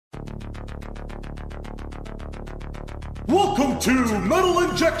Welcome to Metal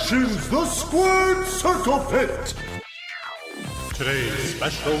Injections, the Squared Circle Pit. Today's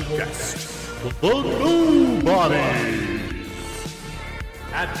special guest, the Nobody.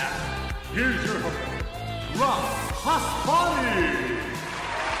 And here's your host, Rob Haspani.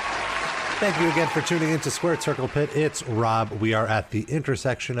 Thank you again for tuning into Squared Circle Pit. It's Rob. We are at the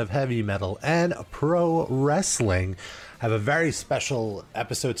intersection of heavy metal and pro wrestling. I have a very special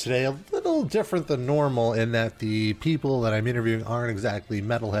episode today, a little different than normal in that the people that I'm interviewing aren't exactly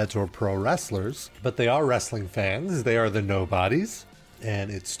metalheads or pro wrestlers, but they are wrestling fans. They are the Nobodies,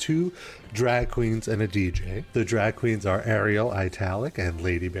 and it's two drag queens and a DJ. The drag queens are Ariel Italic and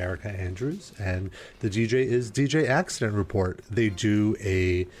Lady Berica Andrews, and the DJ is DJ Accident Report. They do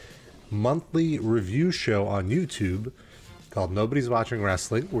a monthly review show on YouTube called Nobody's Watching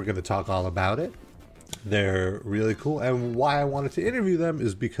Wrestling. We're going to talk all about it. They're really cool, and why I wanted to interview them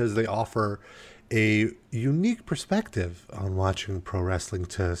is because they offer a unique perspective on watching pro wrestling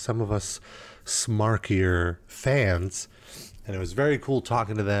to some of us smarkier fans, and it was very cool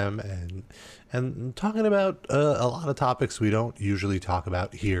talking to them and talking about a lot of topics we don't usually talk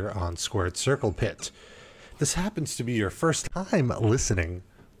about here on Squared Circle Pit. This happens to be your first time listening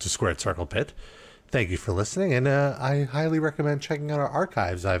to Squared Circle Pit. Thank you for listening, and I highly recommend checking out our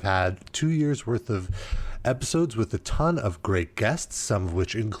archives. I've had 2 years worth of episodes with a ton of great guests, some of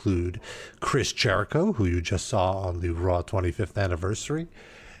which include Chris Jericho, who you just saw on the Raw 25th anniversary.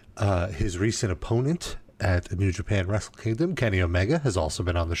 His recent opponent at New Japan Wrestle Kingdom, Kenny Omega, has also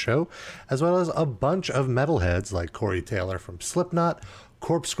been on the show, as well as a bunch of metalheads like Corey Taylor from Slipknot,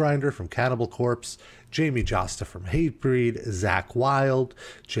 Corpse Grinder from Cannibal Corpse, Jamie Josta from Hatebreed, Zach Wilde,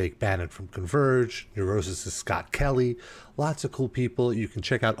 Jake Bannon from Converge, Neurosis' Scott Kelly. Lots of cool people. You can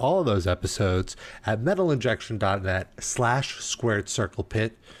check out all of those episodes at metalinjection.net/squared circle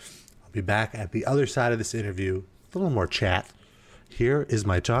pit. I'll be back at the other side of this interview. A little more chat. Here is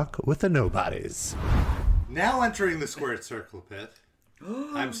my talk with the Nobodies. Now entering the Squared Circle Pit,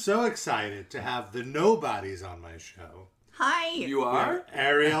 I'm so excited to have the Nobodies on my show. Hi. You are?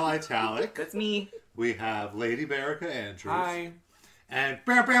 Ariel Italic. That's me. We have Lady Berica Andrews. Hi. And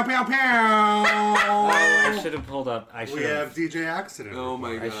pow, pow, pow, pow. I should have pulled up. We have DJ Accident. Oh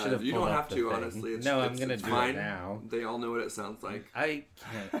my I should god. have You pulled don't up have the to, thing. honestly. No, I'm going to it's do fine. it now. They all know what it sounds like. I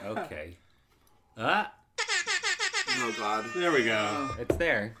can't. Okay. Oh god. There we go. It's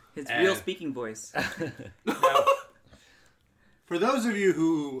there. His real speaking voice. Now, for those of you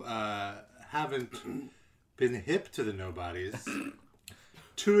who haven't been hip to the Nobodies,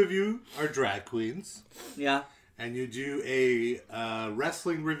 two of you are drag queens. Yeah. And you do a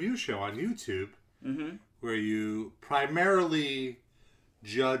wrestling review show on YouTube where you primarily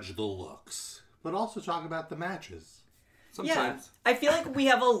judge the looks, but also talk about the matches. Sometimes. Yeah. I feel like we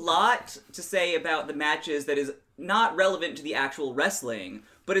have a lot to say about the matches that is not relevant to the actual wrestling,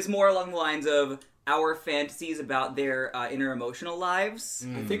 but is more along the lines of our fantasies about their inner emotional lives.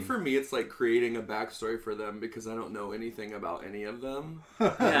 I think for me it's like creating a backstory for them because I don't know anything about any of them.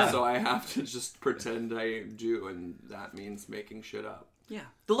 Yeah. So I have to just pretend I do, and that means making shit up. Yeah.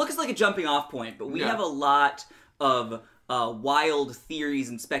 The look is like a jumping off point, but we Yeah. have a lot of wild theories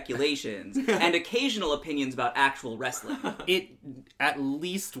and speculations and occasional opinions about actual wrestling. It at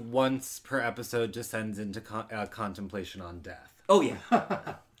least once per episode descends into contemplation on death. Oh, yeah.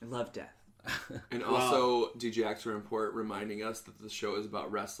 I love death. And also DJ Accident Report reminding us that the show is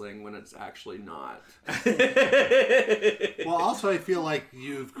about wrestling when it's actually not. Well, also I feel like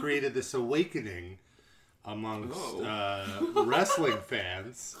you've created this awakening amongst wrestling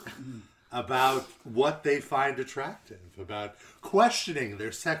fans about what they find attractive, about questioning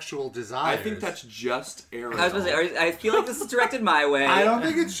their sexual desires. I think that's just Ariel. I was going to say, I feel like this is directed my way. I don't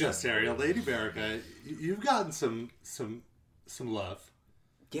think it's just Ariel. Lady Berica, you've gotten some love.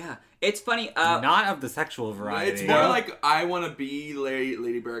 Yeah. It's funny. Not of the sexual variety. It's more like I want to be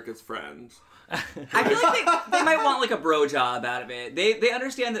Lady Berica's friend. I feel like they might want like a bro job out of it. They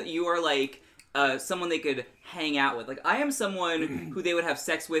understand that you are like someone they could hang out with. Like I am someone who they would have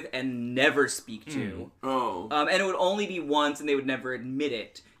sex with and never speak to. Oh. And it would only be once and they would never admit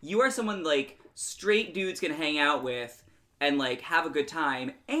it. You are someone like straight dudes can hang out with and like have a good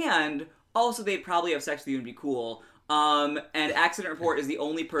time, and also they'd probably have sex with you and be cool. And Accident Report is the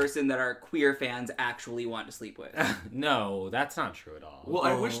only person that our queer fans actually want to sleep with. No, that's not true at all. Well,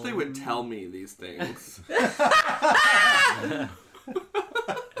 I wish they would tell me these things.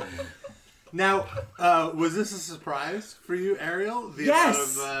 Now, was this a surprise for you, Ariel? The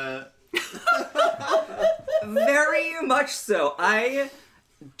Yes! amount Very much so. I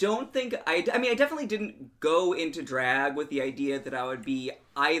don't think... I mean, I definitely didn't go into drag with the idea that I would be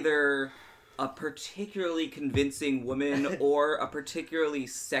either a particularly convincing woman or a particularly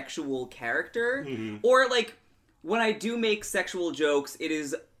sexual character. Or, like, when I do make sexual jokes, it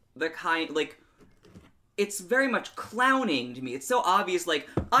is the kind, like, it's very much clowning to me. It's so obvious, like,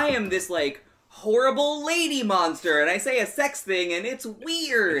 I am this, like, horrible lady monster, and I say a sex thing, and it's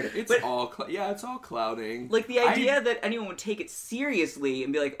weird. It's all clouding. Like, the idea that anyone would take it seriously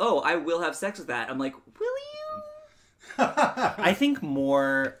and be like, oh, I will have sex with that. I'm like, will you? I think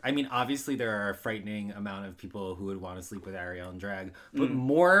more, I mean, obviously there are a frightening amount of people who would want to sleep with Ariel in drag, but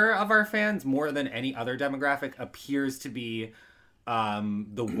more of our fans, more than any other demographic, appears to be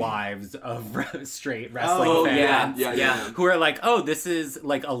the wives of straight wrestling fans. Yeah. Who are like, oh, this is,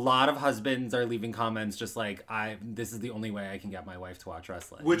 like, a lot of husbands are leaving comments just like, this is the only way I can get my wife to watch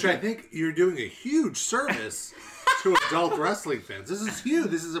wrestling. Which I think you're doing a huge service to adult wrestling fans. This is huge.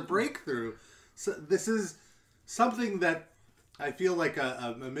 This is a breakthrough. So this is something that I feel like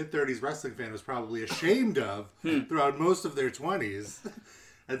a mid-30s wrestling fan was probably ashamed of throughout most of their 20s.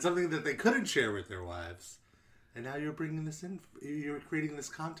 And something that they couldn't share with their wives. And now you're bringing this in. You're creating this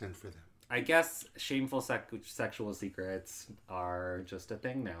content for them. I guess shameful sexual secrets are just a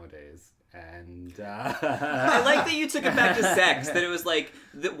thing nowadays. And I like that you took it back to sex, that it was like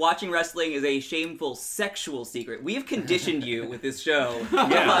that watching wrestling is a shameful sexual secret. We have conditioned you with this show to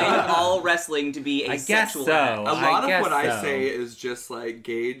find all wrestling to be a sexual act. A lot of what I say is just like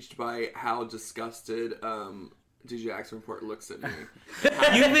gauged by how disgusted DJ Axe Report looks at me.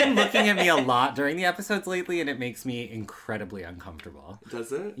 You've been looking at me a lot during the episodes lately, and it makes me incredibly uncomfortable.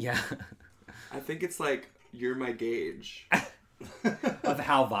 Does it? Yeah. I think it's like you're my gauge. Of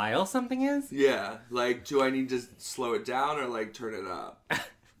how vile something is? Yeah. Like, do I need to slow it down or like turn it up?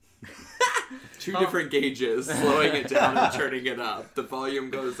 Two different gauges, slowing it down and turning it up. The volume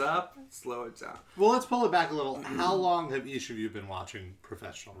goes up, slow it down. Well, let's pull it back a little. How long have each of you been watching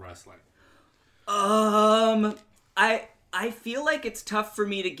professional wrestling? I feel like it's tough for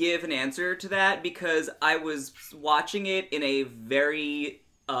me to give an answer to that because I was watching it in a very,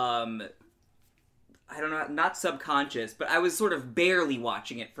 I don't know, not subconscious, but I was sort of barely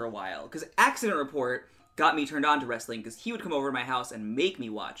watching it for a while. Because Accident Report got me turned on to wrestling because he would come over to my house and make me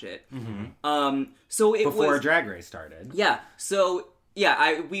watch it. So it Before was... Drag Race started. Yeah, so...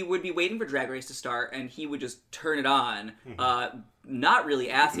 Yeah, we would be waiting for Drag Race to start, and he would just turn it on. Not really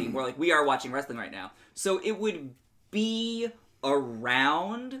asking, more like, we are watching wrestling right now. So it would be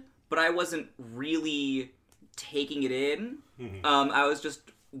around, but I wasn't really taking it in. I was just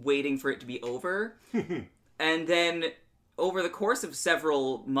waiting for it to be over. And then over the course of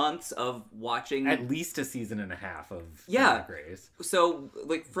several months of watching... At least a season and a half of Yeah. Drag Race. So,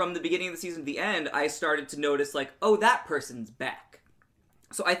 like, from the beginning of the season to the end, I started to notice, like, oh, that person's back.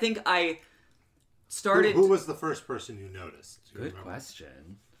 So I think I started... Who was the first person you noticed? Do you Good remember?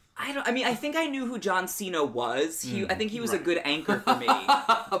 question. I think I knew who John Cena was. I think he was a good anchor for me.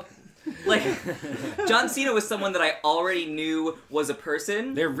 Like, John Cena was someone that I already knew was a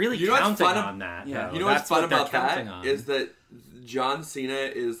person. They're really You know what's counting fun on that. Yeah. Though. You know what's That's fun what they're about that counting on. is that John Cena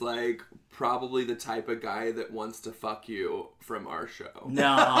is like probably the type of guy that wants to fuck you from our show.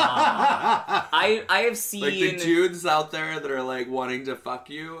 No. I have seen... Like the dudes out there that are like wanting to fuck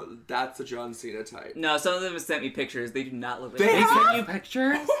you, that's a John Cena type. No, some of them have sent me pictures. They do not look like... They They have? sent you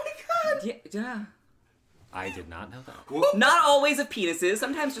pictures? Oh my god! Yeah. I did not know that. Not always of penises,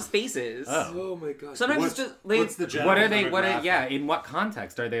 sometimes just faces. Oh my god. Sometimes it's just... They, What's the general What are they, demographic? in what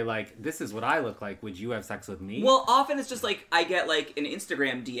context? Are they like, this is what I look like, would you have sex with me? Well, often it's just like, I get like an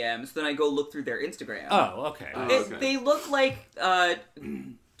Instagram DM, so then I go look through their Instagram. Oh, okay. Okay. They look like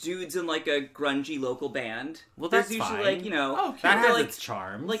dudes in like a grungy local band. Well, There's that's usually fine. like, you know, Oh, that they're has like, its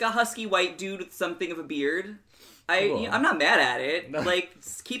charms. like a husky white dude with something of a beard. Cool. I'm not mad at it. Like,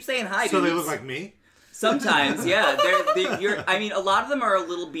 keep saying hi. So they dudes. look like me? Sometimes, yeah. I mean, a lot of them are a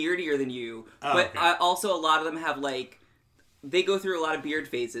little beardier than you, but okay. also a lot of them have like, they go through a lot of beard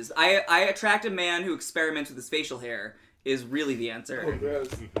phases. I attract a man who experiments with his facial hair is really the answer. Gross.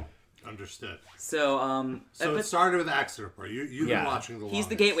 Understood. So, So but it started with Accident Report. You've Yeah. been watching the he's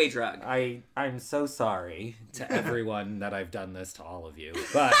the longest. gateway drug. I'm so sorry to everyone that I've done this to all of you.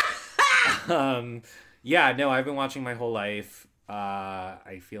 But, yeah, no, I've been watching my whole life.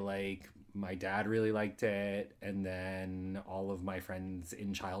 I feel like my dad really liked it, and then all of my friends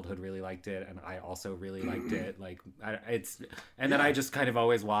in childhood really liked it, and I also really liked it. Like, then I just kind of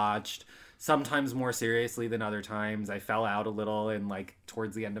always watched, sometimes more seriously than other times. I fell out a little in like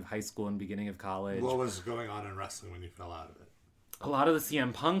towards the end of high school and beginning of college. What was going on in wrestling when you fell out of it? A lot of the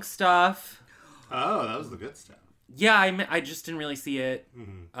CM Punk stuff. Oh, that was the good stuff. Yeah, I just didn't really see it.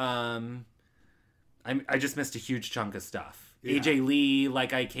 I just missed a huge chunk of stuff. AJ Lee,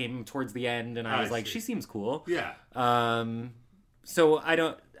 like I came towards the end and I was like, see. she seems cool. Yeah. So I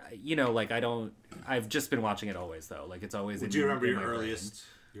don't, I've just been watching it always though. Like it's always. Do you remember in your my brain.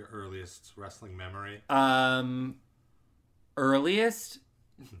 earliest wrestling memory? Earliest?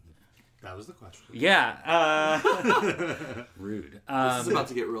 That was the question. Yeah. Rude. This is about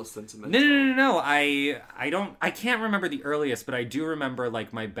to get real sentimental. No. I can't remember the earliest, but I do remember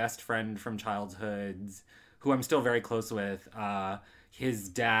like my best friend from childhood, who I'm still very close with. His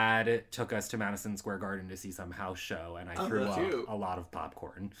dad took us to Madison Square Garden to see some house show, and I threw up cute. a lot of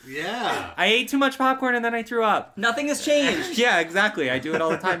popcorn. Yeah. I ate too much popcorn and then I threw up. Nothing has changed. Yeah, exactly. I do it all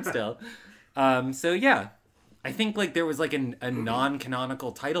the time still. So yeah, I think like there was like a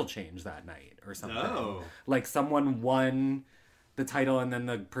non-canonical title change that night or something. Oh. Like someone won the title and then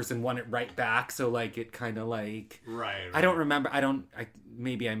the person won it right back. So like it kind of like Right. I don't remember.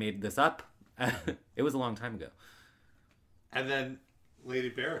 Maybe I made this up. It was a long time ago. And then,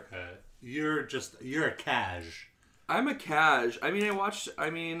 Lady Berica, you're a cash. I'm a cash. I watched it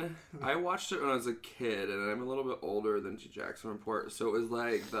when I was a kid, and I'm a little bit older than Jackson Report, so it was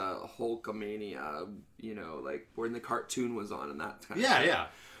like the Hulkamania, like when the cartoon was on and that kind of Yeah, thing. yeah.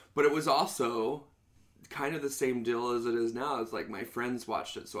 But it was also kind of the same deal as it is now. It's like my friends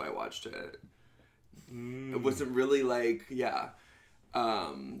watched it, so I watched it. It wasn't really like, yeah.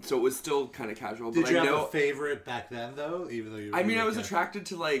 So it was still kind of casual. Did but you I have know, a favorite back then, though? Even though you. I was attracted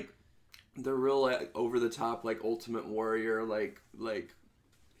to like the real like, over the top like Ultimate Warrior, like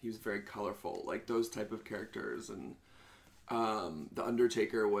he was very colorful, like those type of characters, and the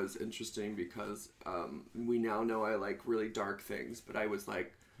Undertaker was interesting because we now know I like really dark things, but I was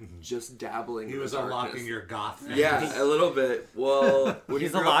like just dabbling. He in was the darkness. unlocking your goth. Yeah, a little bit. Well, when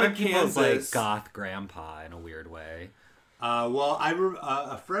He's you a grew lot up of in people's like Kansas, goth grandpa in a weird way. Well,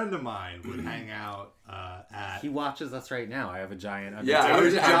 a friend of mine would hang out at. He watches us right now. I have a giant. Yeah,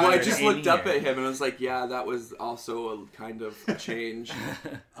 I just in looked up here. at him and I was like, yeah, that was also a kind of a change.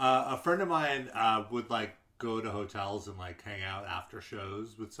 A friend of mine would like go to hotels and like hang out after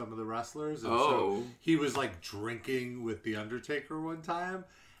shows with some of the wrestlers. And so he was like drinking with the Undertaker one time,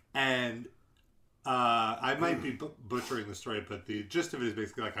 and I might be butchering the story, but the gist of it is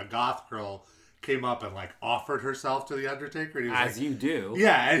basically like a goth girl came up and like offered herself to the Undertaker, and he was As like, you do.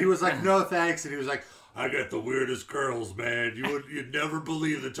 yeah, and he was like, no thanks, and he was like, I get the weirdest girls, man. You'd never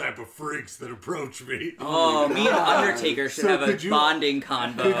believe the type of freaks that approach me. Oh, me and Undertaker should So have a could you- bonding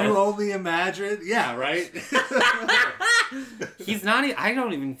convo. Could you only imagine? Yeah, right. He's not. I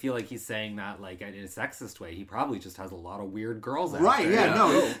don't even feel like he's saying that like in a sexist way. He probably just has a lot of weird girls. Out Right? there. Yeah.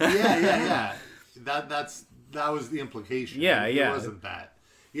 No. Yeah. That was the implication. Yeah, It yeah. wasn't that.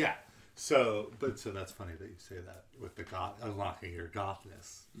 Yeah. So that's funny that you say that with the goth unlocking your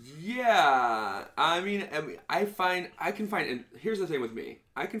gothness. Yeah, I mean, I can find. Here's the thing with me: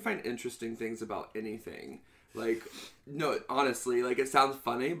 I can find interesting things about anything. Like, no, honestly, like it sounds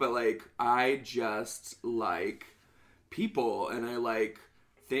funny, but like I just like people, and I like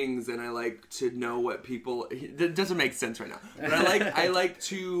things, and I like to know what people. It doesn't make sense right now, but I like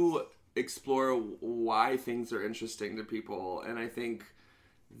to explore why things are interesting to people, and I think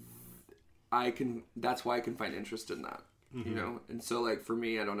that's why I can find interest in that, you know? And so like for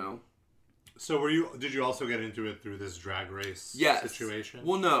me, I don't know. So did you also get into it through this drag race situation?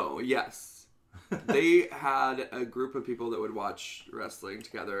 Well, no, yes. They had a group of people that would watch wrestling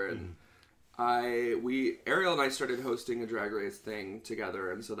together, and Ariel and I started hosting a drag race thing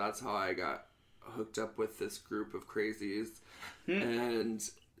together, and so that's how I got hooked up with this group of crazies. And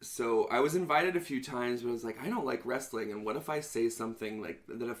so I was invited a few times, but I was like, I don't like wrestling, and what if I say something like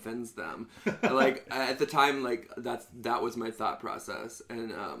that offends them? Like at the time, like that was my thought process,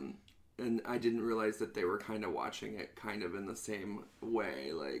 and I didn't realize that they were kind of watching it kind of in the same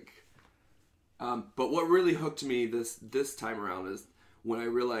way, like. But what really hooked me this time around is when I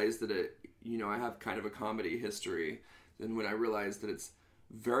realized that I have kind of a comedy history, and when I realized that it's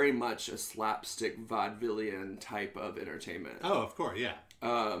very much a slapstick vaudevillian type of entertainment. Oh, of course, yeah.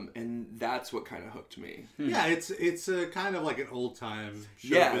 And that's what kind of hooked me. Yeah, it's a kind of like an old time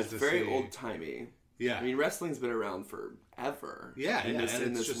show Yeah, business. it's very old timey. Yeah. I mean, wrestling's been around forever. Yeah, in and this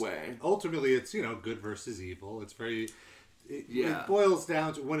it's just, way. Ultimately, it's good versus evil. It's very. Yeah. It boils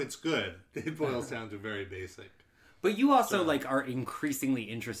down to when it's good. It boils down to very basic. But you also like are increasingly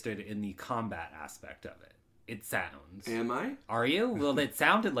interested in the combat aspect of it. It sounds. Am I? Are you? Well, it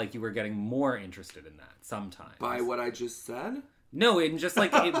sounded like you were getting more interested in that sometimes. By what I just said? No, in just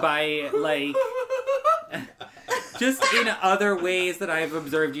like by like just in other ways that I've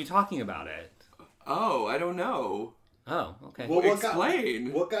observed you talking about it. Oh, I don't know. Oh, okay. Well,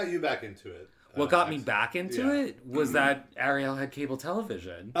 Explain. What got you back into it? What got me back into Yeah. it was that Ariel had cable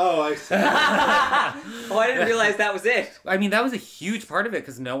television. Oh, I see. Oh, I didn't realize that was it. I mean, that was a huge part of it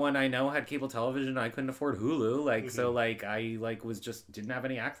because no one I know had cable television. I couldn't afford Hulu, so I was just didn't have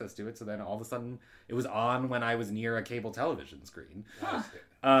any access to it. So then all of a sudden, it was on when I was near a cable television screen.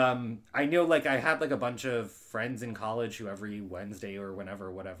 I know, I had a bunch of friends in college who every Wednesday or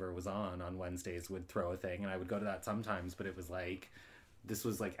whatever was on Wednesdays would throw a thing, and I would go to that sometimes. But it was this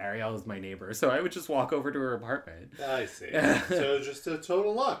was Ariel is my neighbor, so I would just walk over to her apartment. I see. So just a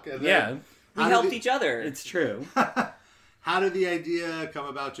total luck. And then, Yeah, We helped each other. it's true. How did the idea come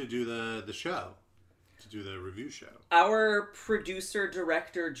about to do the show? To do the review show? Our producer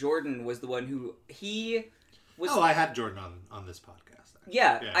director Jordan was the one who was. Oh, I had Jordan on this podcast.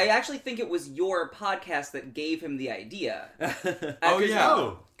 Yeah, Yeah. I actually think it was your podcast that gave him the idea. Oh, yeah.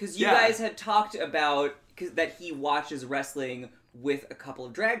 Oh, Because you Yeah. guys had talked about that he watches wrestling with a couple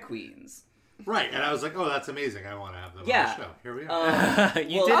of drag queens. right. And I was like, oh, that's amazing. I want to have them Yeah. on the show. Here we are.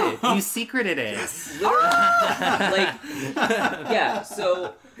 You Well, did it. You secreted it. Yeah,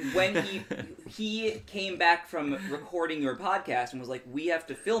 so when he came back from recording your podcast and was like, we have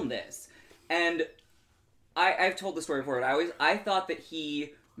to film this. And I've told the story before, but I thought that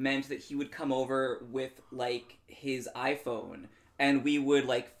he meant that he would come over with his iPhone and we would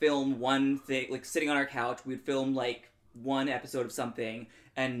film one thing, sitting on our couch, we'd film one episode of something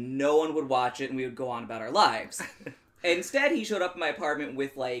and no one would watch it and we would go on about our lives. Instead, he showed up in my apartment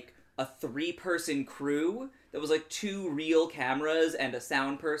with a 3-person crew that was 2 real cameras and a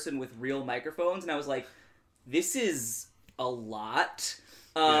sound person with real microphones, and I was like, this is a lot.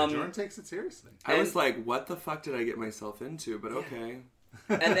 Yeah, Jordan takes it seriously. I was like, what the fuck did I get myself into? But okay.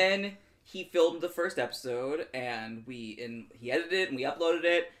 And then he filmed the first episode, and he edited it, and we uploaded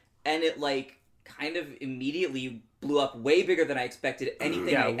it, and it kind of immediately blew up way bigger than I expected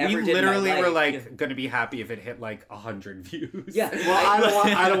anything I ever we did literally in my were life. going to be happy if it hit 100 views. Yeah, Well,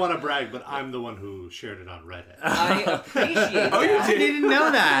 I don't want to brag, but I'm the one who shared it on Reddit. I appreciate that. I didn't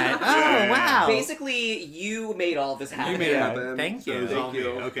know that. Oh, wow. Basically, you made all this happen. You made it happen. Thank So it you. was all Thank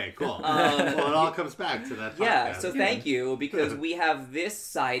you. me. Okay, cool. Well, it all comes back to that podcast. Yeah, so thank you, because we have this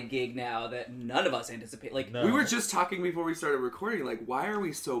side gig now that none of us anticipate. No. We were just talking before we started recording, why are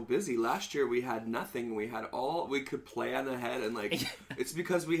we so busy? Last year we had nothing. We had we could plan ahead, and it's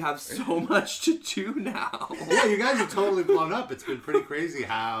because we have so much to do now. Yeah, you guys have totally blown up. It's been pretty crazy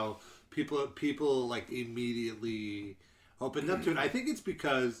how people immediately opened up to it. I think it's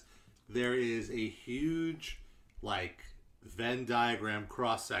because there is a huge Venn diagram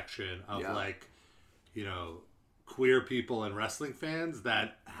cross section of queer people and wrestling fans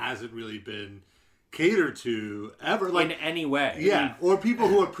that hasn't really been catered to ever in any way. yeah, or people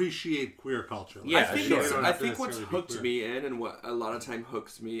who appreciate queer culture. Yeah, I think, sure. They don't I have to think what's necessarily be hooked queer. me in, and what a lot of time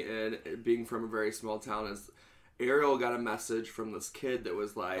hooks me in, being from a very small town, is Ariel got a message from this kid that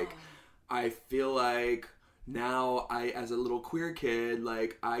was I feel like now as a little queer kid,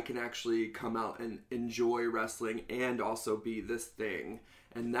 I can actually come out and enjoy wrestling and also be this thing.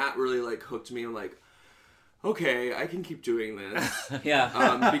 And that really hooked me. I'm okay, I can keep doing this.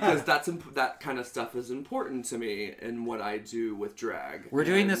 Yeah. Because that kind of stuff is important to me in what I do with drag. We're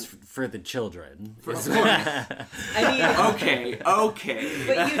doing And- this for the children. Of course. I mean, Okay.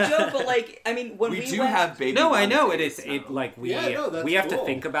 but you joke, but when We we do went, have baby. No, I know Mondays, it is. so. that's We have to cool.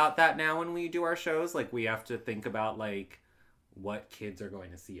 think about that now when we do our shows. We have to think about what kids are going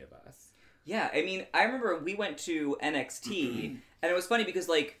to see of us. Yeah, I remember we went to NXT, and it was funny because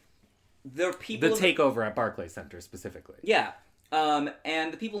the people The takeover at Barclays Center specifically. Yeah. And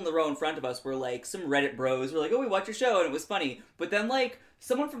the people in the row in front of us were some Reddit bros were oh, we watch your show, and it was funny. But then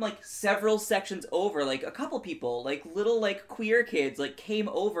someone from several sections over, a couple people, little queer kids, came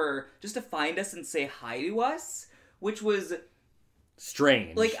over just to find us and say hi to us, which was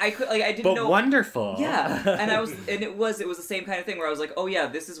Strange. I didn't but know. wonderful. Yeah, and it was the same kind of thing where I was oh yeah,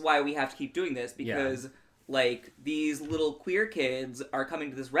 this is why we have to keep doing this, because these little queer kids are coming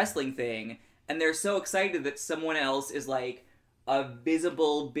to this wrestling thing, and they're so excited that someone else is a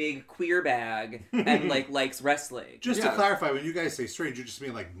visible big queer bag and likes wrestling. Just Yeah. to clarify, when you guys say strange, you just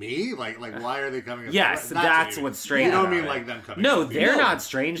mean me? Why are they coming? Yes, that's what's strange. You don't about mean it. them coming. No, to me. they're not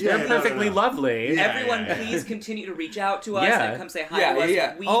strange. Yeah, They're no, no, perfectly no. lovely. Yeah. Everyone, please continue to reach out to us Yeah. and come say hi Yeah, to us.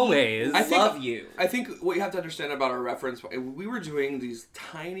 yeah. We Always. I think- love you. I think what you have to understand about our reference, we were doing these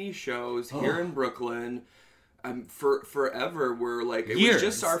tiny shows here in Brooklyn. For forever, we're it Years. was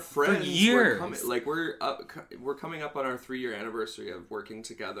just our friends. For years. We're coming up on our 3-year anniversary of working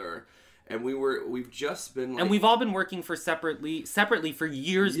together, and we've just been And we've all been working for separately for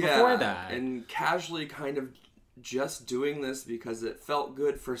years before that. and casually kind of just doing this because it felt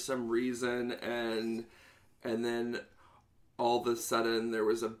good for some reason, and then all of a sudden there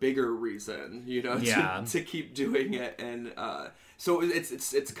was a bigger reason, to keep doing it, and so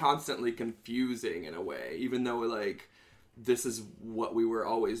it's constantly confusing in a way, even though like this is what we were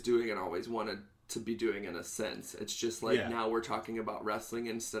always doing and always wanted to be doing in a sense. It's just like now we're talking about wrestling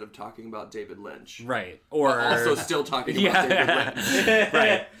instead of talking about David Lynch. Right. Or also still talking about David Lynch.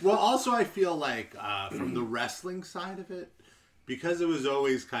 Right. Well, also I feel like from the wrestling side of it, because it was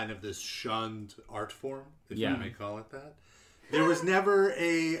always kind of this shunned art form, if you may call it that, there was never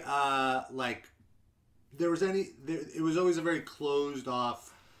a it was always a very closed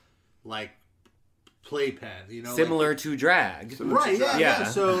off like playpen, similar to drag. Right, yeah.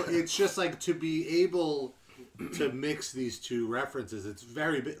 So it's just like to be able to mix these two references, it's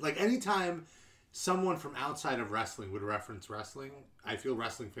very big. Like anytime someone from outside of wrestling would reference wrestling, I feel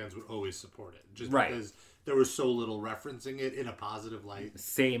wrestling fans would always support it. Just because there was so little referencing it in a positive light.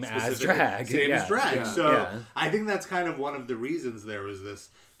 Same as drag. Yeah. So I think that's kind of one of the reasons there was this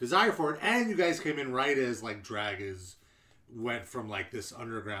desire for it. And you guys came in right as like drag went from like this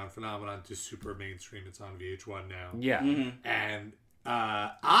underground phenomenon to super mainstream. It's on VH1 now. Yeah. Mm-hmm. And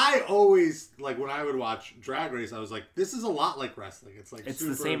I always, like when I would watch Drag Race, I was like, this is a lot like wrestling. It's like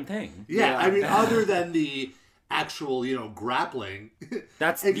the same thing. Yeah. I mean, other than the actual, grappling.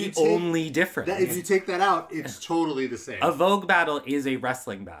 That's the only difference. If you take that out, it's totally the same. A Vogue battle is a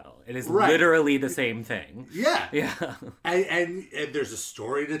wrestling battle. It is literally the same thing. Yeah. Yeah. And there's a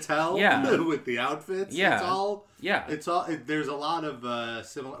story to tell with the outfits. Yeah. It's all, there's a lot of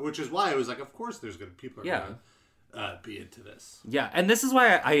similar, which is why I was like, of course there's people are going to be into this. Yeah, and this is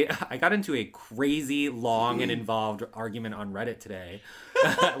why I got into a crazy, long, and involved argument on Reddit today, which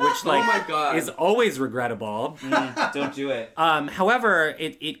oh my God. is always regrettable. Don't do it. However,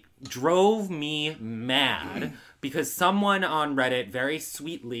 it drove me mad because someone on Reddit very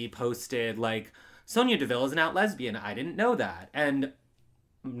sweetly posted, like, Sonya Deville is an out lesbian. I didn't know that. And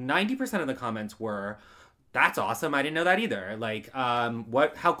 90% of the comments were, that's awesome. I didn't know that either. Like,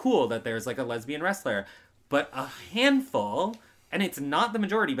 how cool that there's, like, a lesbian wrestler. But a handful, and it's not the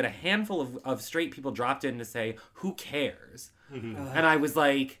majority, but a handful of straight people dropped in to say, who cares? Mm-hmm. And I was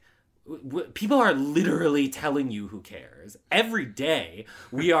like, people are literally telling you who cares. Every day,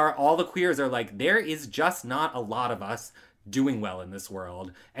 all the queers are like, there is just not a lot of us doing well in this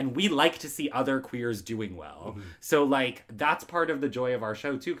world, and we like to see other queers doing well. Mm-hmm. So, like, that's part of the joy of our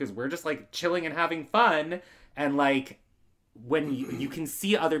show, too, because we're just, like, chilling and having fun, and, like, when you can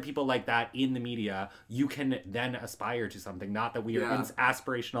see other people like that in the media, you can then aspire to something. Not that we are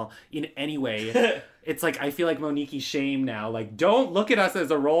aspirational in any way. It's like, I feel like Monique's shame now. Like, don't look at us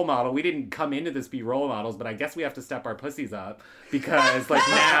as a role model. We didn't come into this be role models, but I guess we have to step our pussies up because, like,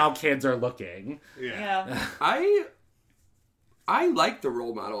 now kids are looking. Yeah. I like the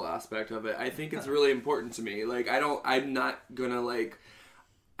role model aspect of it. I think it's really important to me. Like, I'm not gonna, like...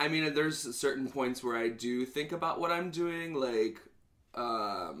 I mean, there's certain points where I do think about what I'm doing, like,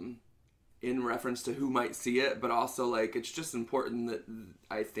 in reference to who might see it, but also, like, it's just important that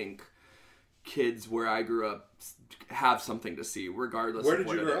I think kids where I grew up have something to see, regardless of what it is.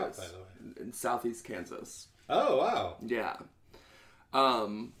 Where did you grow up, by the way? In Southeast Kansas. Oh, wow. Yeah.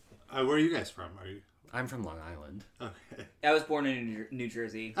 Where are you guys from? I'm from Long Island. Okay. I was born in New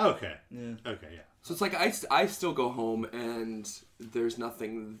Jersey. Okay. Yeah. Okay, yeah. So it's like I still go home and there's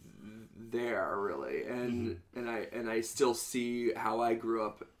nothing there really, and I still see how I grew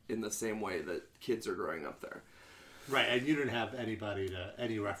up in the same way that kids are growing up there. Right, and you didn't have any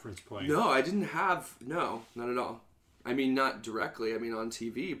reference point. No, I didn't have not at all. I mean, not directly. I mean, on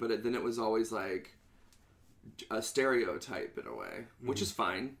TV, but then it was always like a stereotype in a way, which is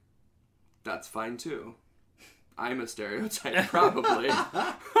fine. That's fine too. I'm a stereotype, probably.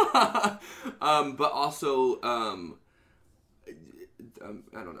 But also, I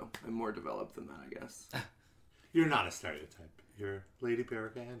don't know. I'm more developed than that, I guess. You're not a stereotype. You're Lady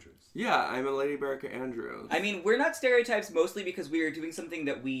Berica Andrews. Yeah, I'm a Lady Berica Andrews. I mean, we're not stereotypes mostly because we are doing something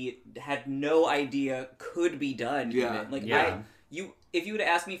that we had no idea could be done. Yeah. Even. Like, if you would have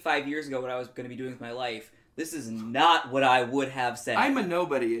asked me 5 years ago what I was going to be doing with my life, this is not what I would have said. I'm a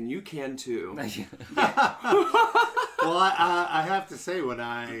nobody, and you can too. Well, I have to say, when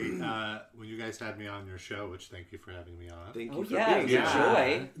you guys had me on your show, which thank you for having me on. Thank you for being here.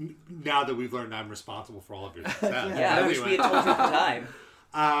 Joy. Now that we've learned I'm responsible for all of your success. I wish we had told you at the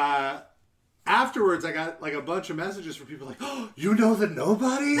time. Afterwards, I got like a bunch of messages from people like, "Oh, you know the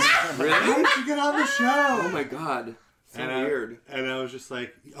nobodies? Really? How did you get on the show?" Oh my God. So weird. And I was just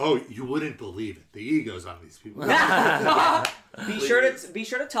like, oh, you wouldn't believe it. The egos on these people. Be sure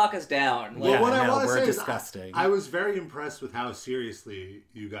to talk us down. Well, Yeah, what I no, want to we're say disgusting. is I was very impressed with how seriously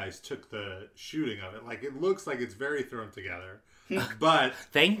you guys took the shooting of it. Like, it looks like it's very thrown together. But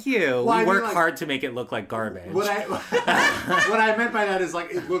Thank you. I We mean, work like, hard to make it look like garbage. what I meant by that is,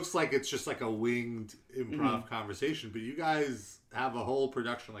 like, it looks like it's just like a winged improv conversation. But you guys have a whole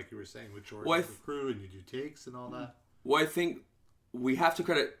production, like you were saying, with Jordan and the crew, and you do takes and all that. Well, I think we have to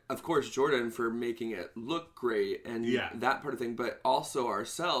credit, of course, Jordan for making it look great and that part of thing, but also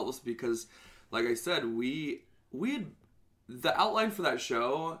ourselves because, like I said, we had the outline for that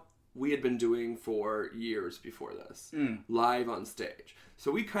show we had been doing for years before this, live on stage.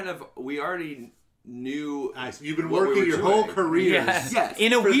 So we already knew. You've been what we working were your doing. whole career. Yes.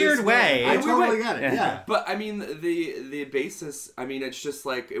 In a for this weird way. I totally get it. Yeah. But I mean, the basis. I mean, it's just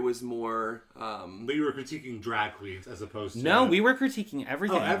like it was more. But you were critiquing drag queens as opposed to No, we were critiquing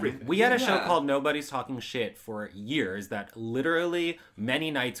everything. Oh, everything. We had a show Yeah. called Nobody's Talking Shit for years that literally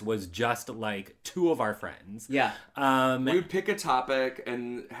many nights was just like two of our friends. Yeah. We would pick a topic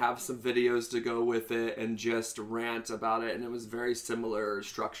and have some videos to go with it and just rant about it, and it was very similar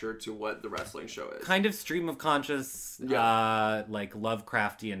structure to what the wrestling show is. Kind of stream of conscious, like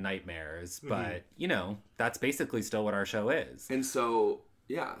Lovecraftian nightmares, but you know, that's basically still what our show is. And so,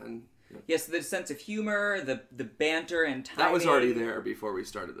 Yes, the sense of humor, the banter and timing. that was already there before we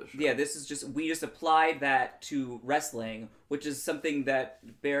started the show. Yeah, this is we just applied that to wrestling, which is something that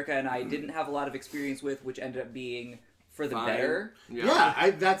Berica and I didn't have a lot of experience with, which ended up being for the Fine. better.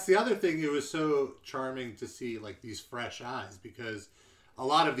 Yeah, that's the other thing. It was so charming to see like these fresh eyes because a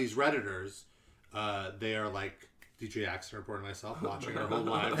lot of these Redditors, they are like DJ Axner and myself watching our whole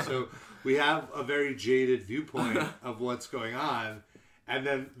lives. So we have a very jaded viewpoint of what's going on. And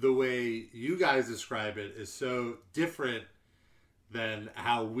then the way you guys describe it is so different than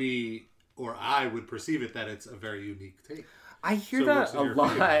how we or I would perceive it, that it's a very unique take. I hear So it works that in a your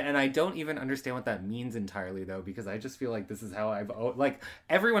lot, favor. and I don't even understand what that means entirely, though, because I just feel like this is how like,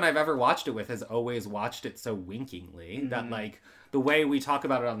 everyone I've ever watched it with has always watched it so winkingly that, like, the way we talk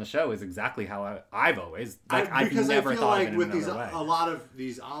about it on the show is exactly how I've always, like, I've Because never I feel thought like of it with in these, another way. a lot of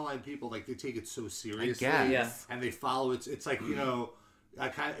these online people, like, they take it so seriously. guess. Yeah. And they follow it. It's like, you know, I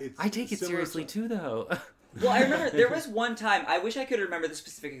take it seriously, too, though. Well, I remember there was one time, I wish I could remember the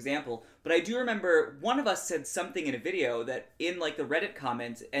specific example, but I do remember one of us said something in a video that in like the Reddit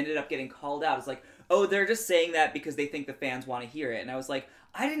comments ended up getting called out. It's like, oh, they're just saying that because they think the fans want to hear it. And I was like,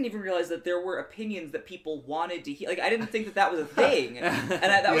 I didn't even realize that there were opinions that people wanted to hear. Like, I didn't think that that was a thing. And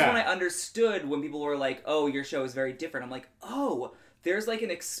that was when I understood when people were like, oh, your show is very different. I'm like, oh, there's like an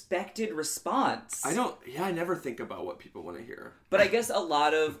expected response. I never think about what people want to hear. But I guess a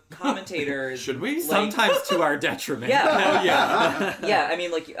lot of commentators... Should we? like- Sometimes to our detriment. Yeah. yeah. Yeah, I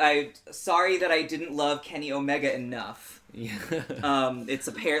mean, like, sorry that I didn't love Kenny Omega enough. It's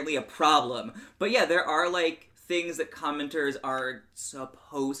apparently a problem. But yeah, there are, like, things that commenters are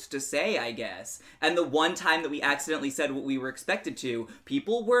supposed to say, I guess. And the one time that we accidentally said what we were expected to,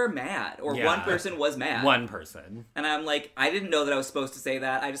 people were mad. Or Yeah. one person was mad. One person. And I'm like, I didn't know that I was supposed to say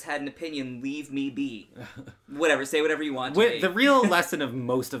that. I just had an opinion. Leave me be. Whatever. Say whatever you want to me. The real lesson of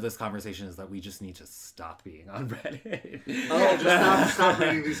most of this conversation is that we just need to stop being on Reddit. Oh, just stop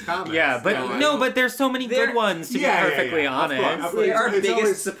reading these comments. Yeah, but but there's so many good ones, to be perfectly Of honest. course. They are It's biggest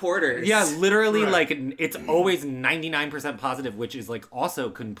always- supporters. Yeah, literally, Right. like, it's always 99% positive, which is, like, also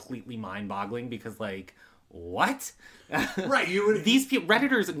completely mind-boggling because, like, what? Right, you would... These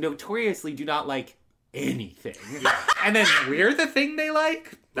Redditors notoriously do not like anything. And then we're the thing they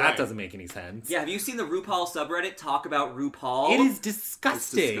like? That Right. doesn't make any sense. Yeah, have you seen the RuPaul subreddit talk about RuPaul? It is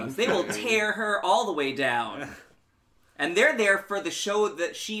disgusting. They will tear her all the way down. And they're there for the show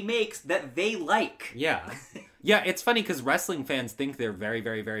that she makes that they like. Yeah. Yeah, it's funny because wrestling fans think they're very,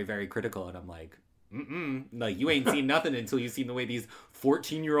 very, very, very critical, and I'm like, like, you ain't seen nothing until you've seen the way these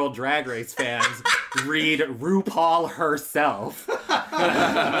 14-year-old Drag Race fans read RuPaul herself.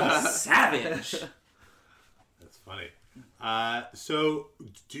 Savage. That's funny. So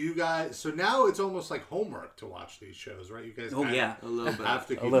do you guys? So now it's almost like homework to watch these shows, right? You guys. Oh, kinda yeah. A little bit. Have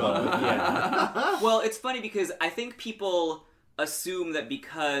to keep A little up bit, with it. yeah. Well, it's funny because I think people assume that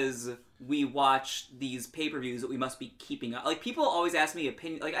because we watch these pay-per-views that we must be keeping up. Like, people always ask me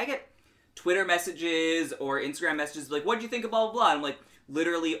opinion. Like, I get Twitter messages or Instagram messages like, what do you think of blah, blah, blah? I'm like,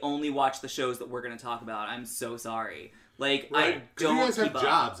 literally only watch the shows that we're going to talk about. I'm so sorry. Like, Right. I 'Cause don't you guys have keep up.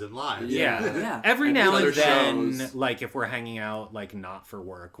 jobs and lives. Yeah. Yeah. Every And now other and then, shows. like if we're hanging out, like not for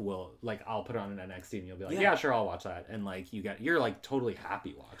work, I'll put on an NXT and you'll be like, Yeah. yeah, sure, I'll watch that, and like you're like totally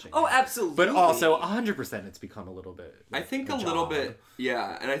happy watching. Oh, it. absolutely. But also 100%, it's become a little bit. I like, think a a little job. bit,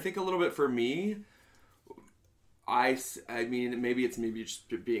 yeah, and I think a little bit for me. I mean, maybe it's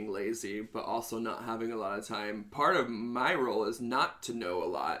just being lazy, but also not having a lot of time. Part of my role is not to know a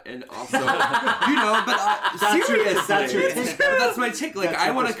lot, and also, seriously, that's your take. But that's my take. Like, That's I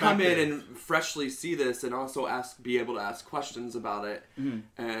your want to come in perspective. and freshly see this, and also be able to ask questions about it,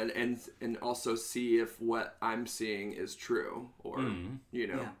 and also see if what I'm seeing is true, or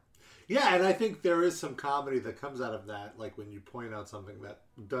Yeah. Yeah, and I think there is some comedy that comes out of that, like when you point out something that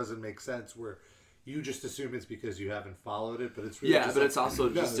doesn't make sense, where you just assume it's because you haven't followed it, but it's really yeah, just but like, it's also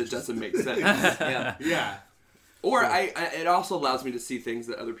no, just it's it doesn't make sense. Yeah. Yeah. Or it also allows me to see things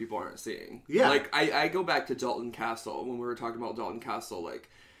that other people aren't seeing. Yeah. Like, I go back to Dalton Castle, when we were talking about Dalton Castle, like,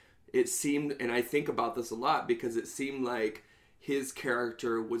 it seemed, and I think about this a lot, because it seemed like his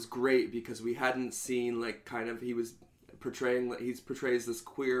character was great, because we hadn't seen, like, kind of, he portrays this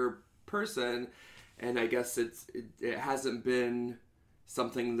queer person, and I guess it hasn't been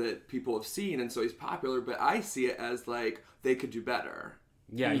something that people have seen, and so he's popular, but I see it as, like, they could do better.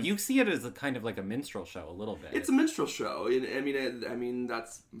 Yeah, you see it as a kind of like a minstrel show a little bit. It's a minstrel show, and I mean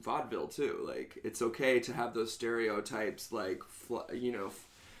that's vaudeville too. Like, it's okay to have those stereotypes, like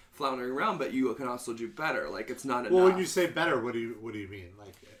floundering around, but you can also do better. Like, it's not enough. Well, when you say better, what do you mean?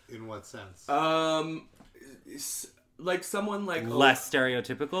 Like, in what sense? Like someone like less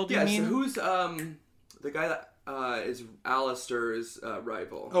stereotypical. Do you mean? So who's the guy that is Alistair's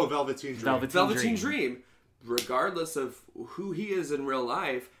rival? Oh, Velveteen Dream. Velveteen Dream. Regardless of who he is in real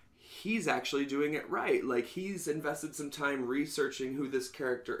life, he's actually doing it right. Like, he's invested some time researching who this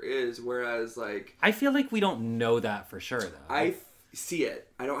character is, whereas, like, I feel like we don't know that for sure, though. I see it.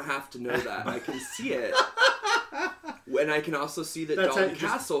 I don't have to know that. I can see it. And I can also see that That's Dalton how-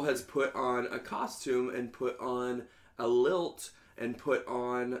 just- Castle has put on a costume and put on a lilt and put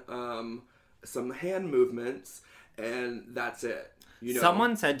on some hand movements, and that's it. You know?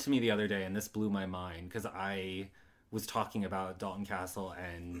 Someone said to me the other day, and this blew my mind, because I was talking about Dalton Castle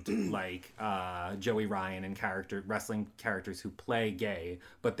and like Joey Ryan and wrestling characters who play gay,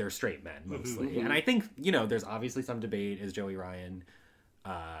 but they're straight men mostly. And I think, there's obviously some debate, is Joey Ryan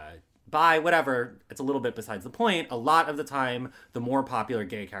bi, whatever. It's a little bit besides the point. A lot of the time, the more popular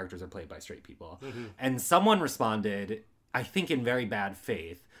gay characters are played by straight people. And someone responded, I think in very bad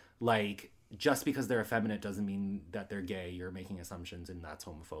faith, like, just because they're effeminate doesn't mean that they're gay. You're making assumptions, and that's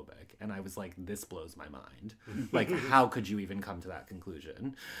homophobic. And I was like, this blows my mind. Like, how could you even come to that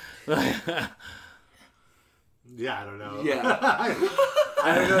conclusion? Yeah, I don't know. Yeah.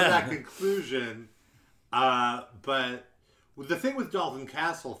 I don't know that conclusion. But the thing with Dalton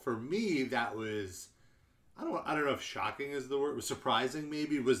Castle, for me, that was, I don't know if shocking is the word, was surprising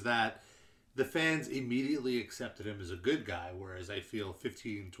maybe, was that the fans immediately accepted him as a good guy, whereas I feel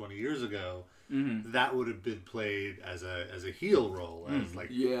 15, 20 years ago, that would have been played as a heel role, as like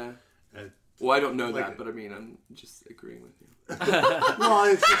Yeah. a, Well, I don't know Like- that, but I mean, I'm just agreeing with you. well,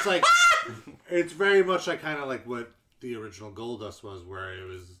 it's just like, it's very much like kind of like what the original Goldust was, where it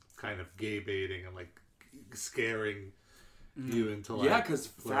was kind of gay baiting and like scaring you into like, Yeah, because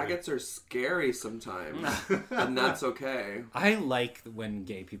like- faggots are scary sometimes, and that's okay. I like when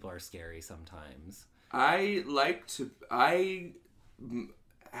gay people are scary sometimes. I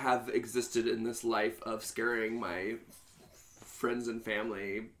have existed in this life of scaring my friends and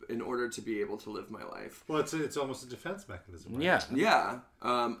family in order to be able to live my life. Well, it's almost a defense mechanism. Right? Yeah.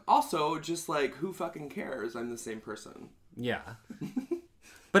 Yeah. Also, just like, who fucking cares? I'm the same person. Yeah.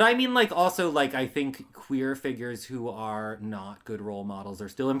 But I mean, like, also, like, I think queer figures who are not good role models are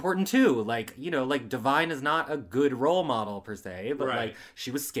still important, too. Like, like, Divine is not a good role model, per se, but, Right. like, she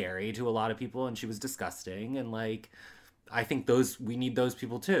was scary to a lot of people, and she was disgusting, and, like, I think we need those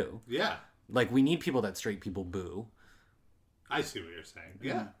people, too. Yeah, Like, we need people that straight people boo. I see what you're saying.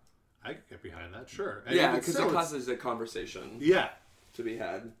 Yeah, I could get behind that. Sure. And Yeah, even because still, it it's- causes a conversation Yeah, to be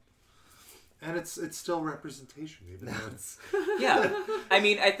had. and it's still representation, even though it's Yeah. I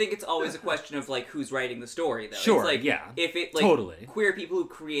mean, I think it's always a question of, like, who's writing the story, though. Sure, It's like, yeah. If it, like, Totally. queer people who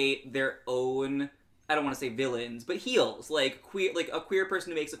create their own, I don't want to say villains, but heels. Like, a queer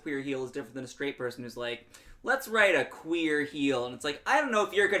person who makes a queer heel is different than a straight person who's like, let's write a queer heel. And it's like, I don't know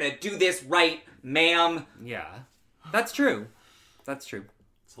if you're gonna do this right, ma'am. Yeah. That's true. That's true.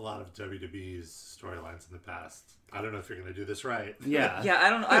 it's a lot of WWE's storylines in the past. I don't know if you're going to do this right. Yeah. Yeah,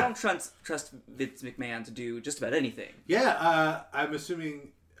 I don't trust Vince McMahon to do just about anything. Yeah, I'm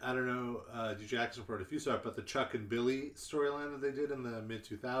assuming I don't know, DJ Jackson reported if you saw it, but the Chuck and Billy storyline that they did in the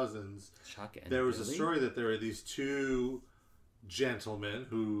mid-2000s, Chuck and there was Billy? a story that there were these two gentlemen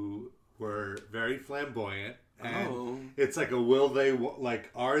who were very flamboyant. And it's like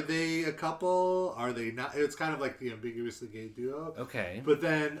are they a couple? Are they not? It's kind of like the ambiguously gay duo. Okay. But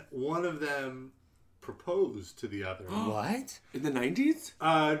then one of them proposed to the other. What? In the 90s?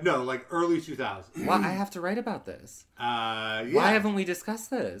 No, like early 2000s. Why I have to write about this? Yeah. Why haven't we discussed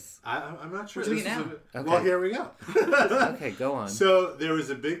this? I'm not sure. We're doing This it is now. Well, Okay. here we go. Okay, go on. So there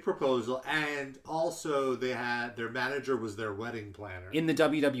was a big proposal, and also they had their manager was their wedding planner. In the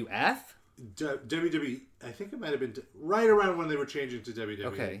WWF? WWE, I think it might have been right around when they were changing to WWE.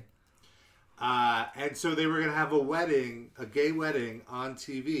 Okay. And so they were going to have a gay wedding on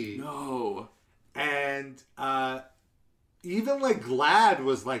TV. No. And even like GLAAD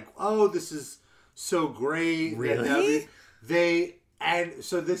was like, "Oh, this is so great." Really? And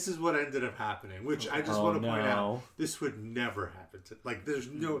so this is what ended up happening, which I just want to point out. no. This would never happen. There's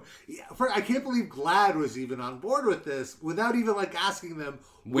no. I can't believe GLAAD was even on board with this without even like asking them,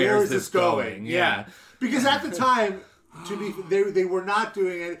 where Where's is this this going? going? Yeah. Because at the time, they were not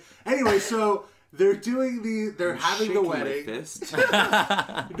doing it. Anyway, so they're having the Shaking my wedding. fist.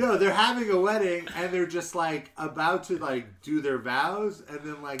 No, they're having a wedding and they're just like about to like do their vows and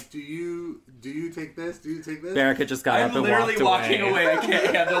then like, do you take this? Do you take this? Berica just got up I'm and literally walked walking away. away. I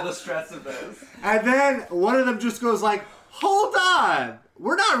can't handle the stress of this. And then one of them just goes like, hold on,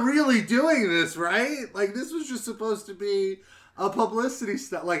 we're not really doing this, right? Like this was just supposed to be a publicity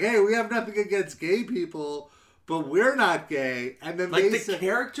stuff. Like, hey, we have nothing against gay people, but we're not gay. And then Like they the said,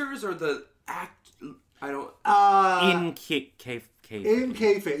 characters or the act. I don't. In cave. in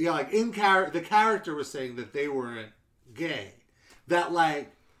kayfabe, yeah, like in the character was saying that they weren't gay. That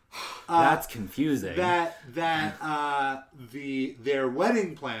like That's confusing. that their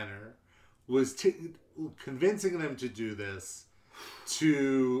wedding planner was convincing them to do this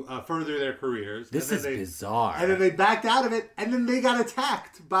to further their careers. This And is then bizarre. And then they backed out of it, and then they got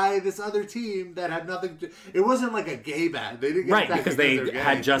attacked by this other team that had nothing to. It wasn't like a gay bad. They didn't get right, attacked because they they're gay.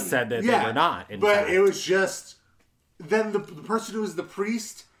 had just said that they were not. In but fact. it was just then the person who was the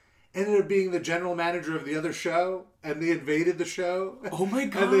priest ended up being the general manager of the other show, and they invaded the show. Oh my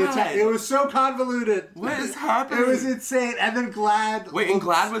And they attacked. God. It was so convoluted. What is happening? It was insane. And then GLAAD. Wait, and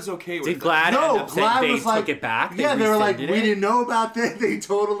GLAAD was okay with Did it. GLAAD No, end up saying GLAAD they was like, took it back? Yeah, they were like, we rescinded it? didn't know about this. They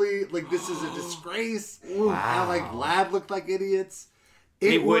totally like this is a disgrace. And like GLAAD looked like idiots.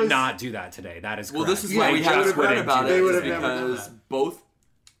 They It would was- not do that today. That is correct. Well, this is Yeah, why we they haven't just heard wouldn't about do it. They that. would is have never done because that. both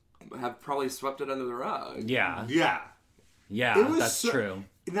have probably swept it under the rug. Yeah, Yeah, It was that's so- true.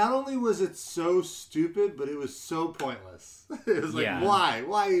 Not only was it so stupid, but it was so pointless. It was like, Yeah. why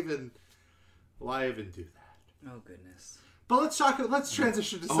even do that? Oh goodness. But let's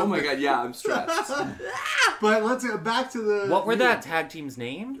transition to something. Oh my God, yeah, I'm stressed. But let's get back to the What were that tag team's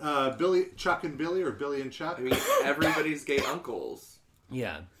name? Chuck and Billy, or Billy and Chuck. I mean, everybody's gay uncles.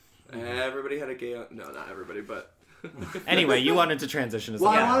 Yeah. Everybody had a gay. No, not everybody, but Anyway, you wanted to transition to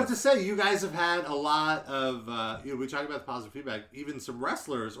Well, something I wanted else. to say you guys have had a lot of we talk about the positive feedback. Even some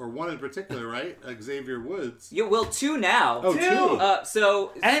wrestlers, or one in particular, right? Xavier Woods. Yeah, well, two now. Oh, two.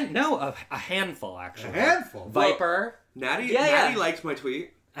 So And no, a handful actually. A handful. Viper. Natty Yeah. liked my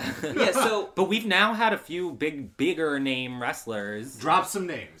tweet. yeah, so But we've now had a few bigger name wrestlers. Drop some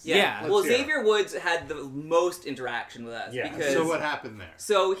names. Yeah. Well, Let's hear it. Xavier Woods had the most interaction with us Yeah. because So what happened there?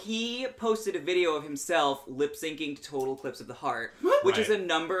 So he posted a video of himself lip syncing to Total Eclipse of the Heart, which is a Right.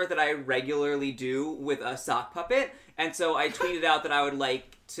 number that I regularly do with a sock puppet. And so I tweeted out that I would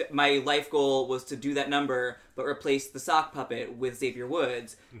like to, my life goal was to do that number, but replace the sock puppet with Xavier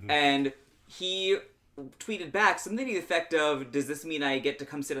Woods. And he tweeted back something to the effect of, does this mean I get to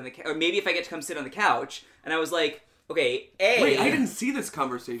come sit on the couch? Or maybe if I get to come sit on the couch. And I was like, okay, Wait, I didn't see this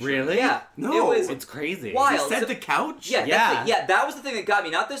conversation. Really? Yeah. No. It was It's crazy. wild. He said So- the couch? Yeah, Yeah. That's that was the thing that got me.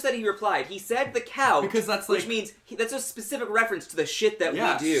 Not just that he replied. He said the couch, Because that's which like- means that's a specific reference to the shit that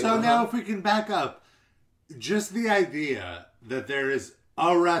Yeah. we do. So now, if we can back up, just the idea that there is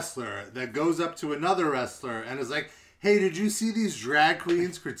a wrestler that goes up to another wrestler and is like, "Hey, did you see these drag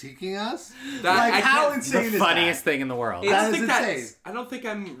queens critiquing us?" That- like, I how can't- insane The is funniest that? thing in the world. It's- I That don't is think insane. that's. I don't think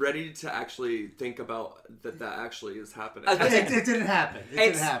I'm ready to actually think about that actually is happening. It didn't happen. It didn't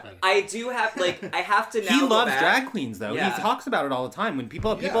It's- happen. I do have I have to now. He go loves back. drag queens though. Yeah. He talks about it all the time. When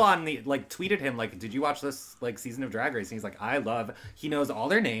people Yeah. on the tweeted him like, "Did you watch this season of Drag Race?" And he's like, "I love." He knows all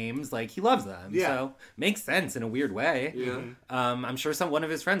their names. Like he loves them. Yeah. So makes sense in a weird way. Yeah. I'm sure one of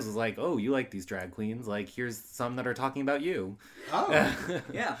his friends was like, "Oh, you like these drag queens? Like here's some that are talking about you." Oh,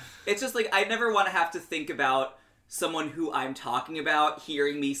 Yeah, it's just like I never want to have to think about someone who I'm talking about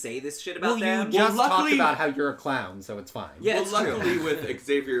hearing me say this shit about Well, them. you just talked luckily- about how you're a clown, so it's fine. Yeah, Well, it's true. luckily with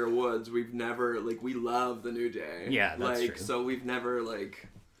Xavier Woods, we've never we love the New Day. Yeah, that's true. So we've never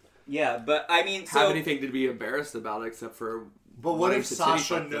Yeah, but I mean, have so anything to be embarrassed about except for. But what wanting if to titty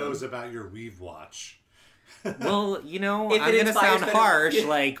Sasha fuck them. knows about your weave watch? Well, If I'm it gonna inspires sound better- harsh,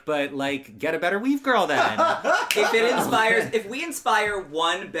 but get a better weave girl then. if we inspire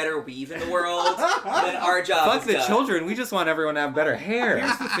one better weave in the world, then our job Fuck is the done. children. We just want everyone to have better hair.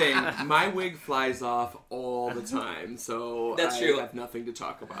 Here's the thing: my wig flies off all the time, so That's I true. have nothing to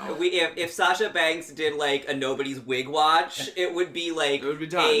talk about. If Sasha Banks did a nobody's wig watch, it would be It would be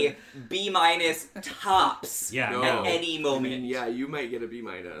done. a B- tops Yeah, No. at any I moment. mean, yeah, you might get a B-.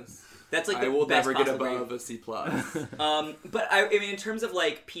 That's I the will best never get possible grade. above a C+. But I mean, in terms of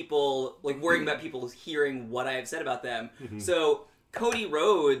people worrying about people hearing what I have said about them, so Cody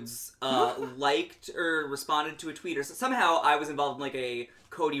Rhodes liked or responded to a tweet, or somehow I was involved in a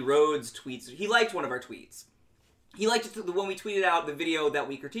Cody Rhodes tweet. He liked one of our tweets. He liked it when we tweeted out the video that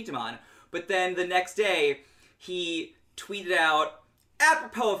we critiqued him on, but then the next day he tweeted out,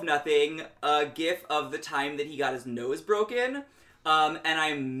 apropos of nothing, a gif of the time that he got his nose broken. And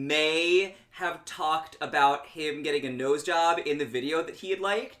I may have talked about him getting a nose job in the video that he had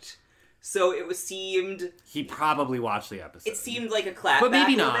liked. So seemed He probably watched the episode. it seemed like a clapback. but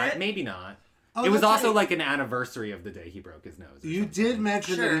maybe a little not. bit. Maybe not. Oh, it was that's also right. an anniversary of the day he broke his nose. or You something. did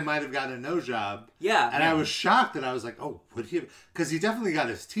mention that Sure. he might have gotten a nose job. Yeah. And I was shocked that I was like, oh, would he? Because he definitely got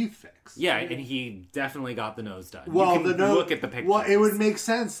his teeth fixed. Yeah, and he definitely got the nose done. Well, you can the nose. look at the pictures. Well, it would make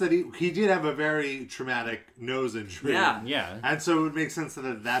sense that he did have a very traumatic nose injury. Yeah. Yeah. And so it would make sense that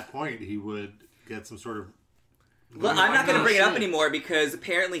at that point he would get some sort of. Well, I'm not going to bring it up shit. anymore because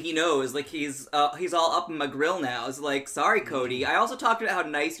apparently he knows. He's all up in my grill now. It's sorry, Cody. I also talked about how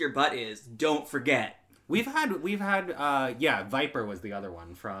nice your butt is. Don't forget. We've had Viper was the other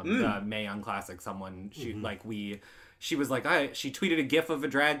one from the Mae Classic. Someone she she was she tweeted a gif of a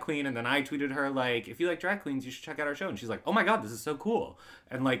drag queen, and then I tweeted her if you like drag queens, you should check out our show. And she's like, oh my god, this is so cool.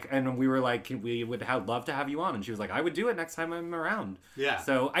 And and we were we would love to have you on. And she was like, I would do it next time I'm around. Yeah.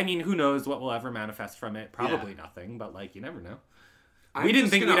 So I mean, who knows what will ever manifest from it? Probably nothing, but you never know. I'm We didn't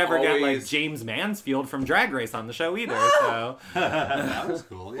just think we'd gonna ever get always- James Mansfield from Drag Race on the show either. So That was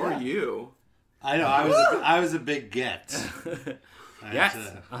cool. Or Yeah. you. I know. I was a big get. I Yes.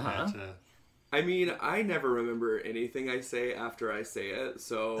 had to- I mean, I never remember anything I say after I say it,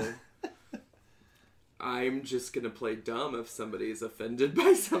 so I'm just gonna play dumb if somebody's offended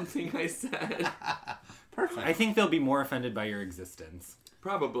by something I said. Perfect. I think they'll be more offended by your existence.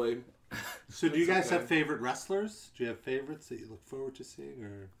 Probably. So do you guys okay. have favorite wrestlers? Do you have favorites that you look forward to seeing,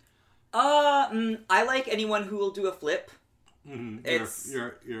 or I like anyone who will do a flip. It's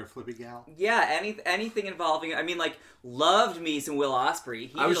you're a flippy gal? yeah, anything involving. I mean, loved me some Will Ospreay.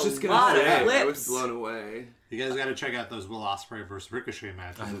 He I was did just a gonna lot say, of flips. I was blown away. You guys got to check out those Will Ospreay versus Ricochet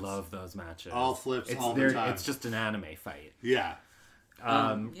matches. I love those matches. all flips It's all the time. It's just an anime fight. Yeah.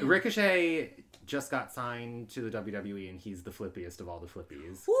 Ricochet just got signed to the WWE, and he's the flippiest of all the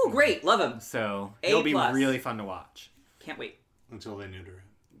flippies. Ooh, great, love him. So A he'll be plus. really fun to watch. Can't wait. Until they neuter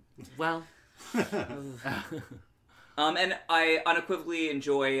him. Well, And I unequivocally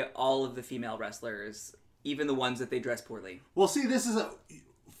enjoy all of the female wrestlers, even the ones that they dress poorly. Well, see, this is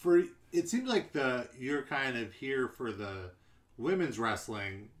it seems like you're kind of here for the women's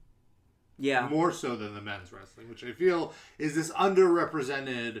wrestling Yeah. more so than the men's wrestling, which I feel is this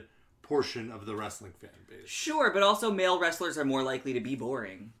underrepresented portion of the wrestling fan base. Sure, but also male wrestlers are more likely to be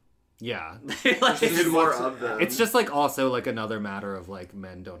boring. yeah. There's more of them. It's just also another matter of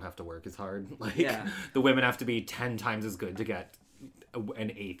men don't have to work as hard. Yeah. The women have to be 10 times as good to get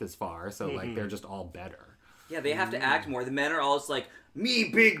an eighth as far. So they're just all better. Yeah, they have to act more. The men are all just me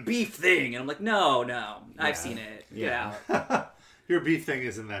big beef thing. And I'm no, I've seen it. Yeah. Yeah. Your beef thing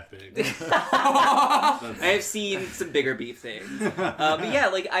isn't that big. I have seen some bigger beef things. But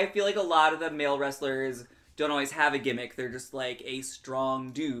yeah, I feel like a lot of the male wrestlers don't always have a gimmick. They're just a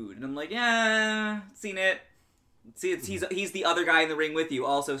strong dude. And I'm yeah, seen it. See, he's the other guy in the ring with you,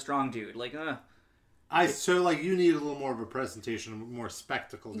 also strong dude. So you need a little more of a presentation, more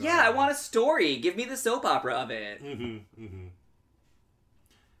spectacle. going Yeah, I on. want a story. Give me the soap opera of it.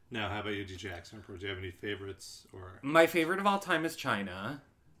 Now, how about you, DJ Axon? Do you have any favorites or? My favorite of all time is Chyna.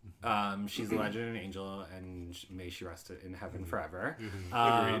 She's a legend and angel, and may she rest in heaven forever.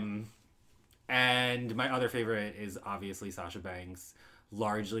 And my other favorite is obviously Sasha Banks,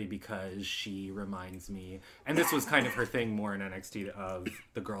 largely because she reminds me, and this was kind of her thing more in NXT, of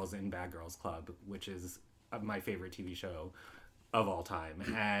the girls in Bad Girls Club, which is my favorite TV show of all time,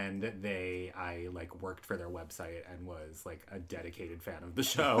 and I like worked for their website and was like a dedicated fan of the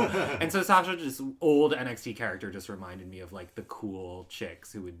show. And so Sasha, just old NXT character, just reminded me of like the cool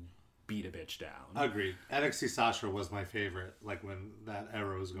chicks who would beat a bitch down. Agreed. NXT Sasha was my favorite. Like when that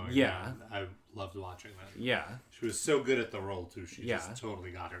era was going down, I loved watching that. Yeah, she was so good at the role too. She just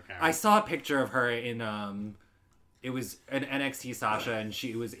totally got her character. I saw a picture of her in it was an NXT Sasha, and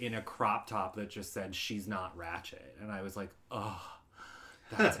she was in a crop top that just said "She's not Ratchet," and I was like, oh,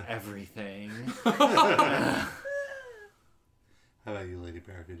 that's everything. How about you, Lady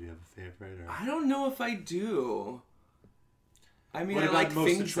Bear? Did you have a favorite? Or... I don't know if I do. I mean, what I about like most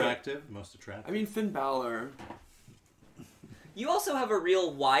things attractive? Most attractive. I mean, Finn Balor. You also have a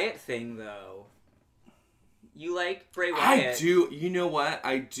real Wyatt thing, though. You like Bray Wyatt. I do. You know what?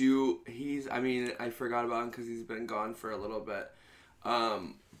 I do. I forgot about him because he's been gone for a little bit.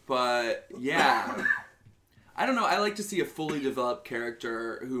 But yeah. I don't know. I like to see a fully developed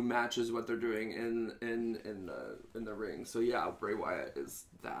character who matches what they're doing in the ring. So yeah, Bray Wyatt is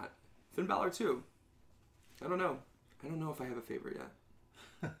that. Finn Balor too. I don't know if I have a favorite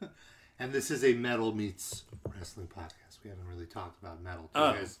yet. And this is a metal meets wrestling podcast. We haven't really talked about metal. Do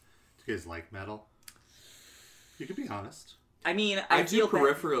you guys like metal? You could be honest. I mean, I do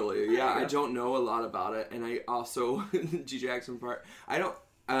peripherally. Yeah, I don't know a lot about it, and I also G Jackson part. I don't.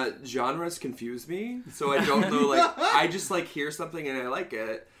 Genres confuse me, so I don't know. Like, I just like hear something and I like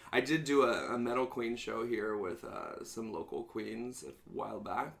it. I did do a metal queen show here with some local queens a while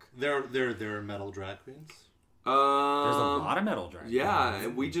back. There are metal drag queens. There's a lot of metal drag. Yeah,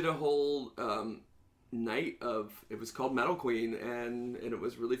 and we did a whole night of, it was called Metal Queen, and it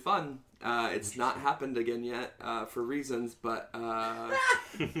was really fun. It's not happened again yet for reasons, but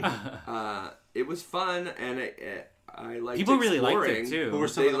it was fun, and I liked people exploring. really liked it too. Who were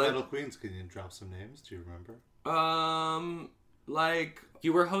some of the metal queens? Can you drop some names? Do you remember? Like,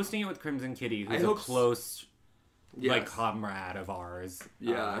 you were hosting it with Crimson Kitty, who's a close like comrade of ours.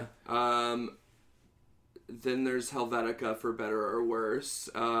 Yeah. Then there's Helvetica, for better or worse.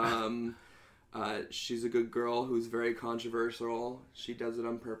 She's a good girl who's very controversial. She does it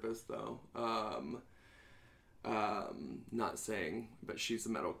on purpose, though. Not saying, but she's a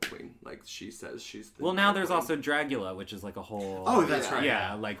metal queen. Like, she says she's the Well, now there's queen. Also Dragula, which is like a whole... Oh, that's right.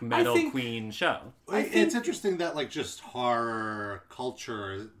 Yeah, like metal queen show. It's interesting that, like, just horror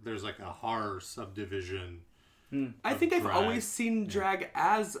culture, there's like a horror subdivision. I think I've always seen drag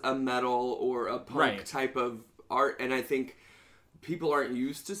as a metal or a punk type of art, and I think people aren't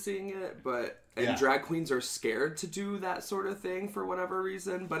used to seeing it, and drag queens are scared to do that sort of thing for whatever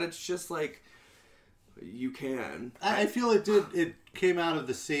reason, but it's just like, you can. I feel it came out of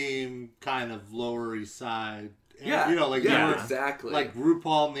the same kind of Lower East Side. Yeah, you know, like exactly. Like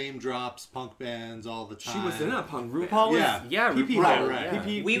RuPaul name drops punk bands all the time. She was in a punk RuPaul band. RuPaul. Right.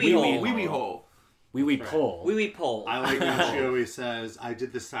 Wee Wee Hole. Wee Wee Hole. Wee Wee Pole. Wee Wee Pole. I like how she always says, I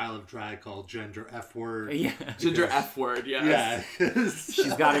did this style of drag called gender F word. Yeah. Gender F word, yes. Yeah.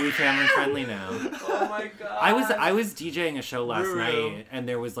 She's got to be family friendly now. Oh my god. I was DJing a show last night, and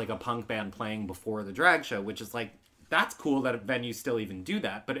there was like a punk band playing before the drag show, which is like, that's cool that venues still even do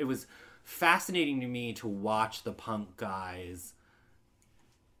that, but it was fascinating to me to watch the punk guys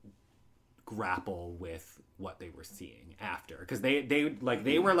grapple with what they were seeing after, because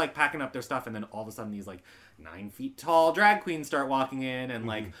they were like packing up their stuff, and then all of a sudden these like 9 feet tall drag queens start walking in, and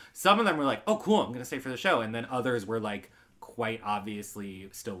like some of them were like, oh cool, I'm gonna stay for the show, and then others were like quite obviously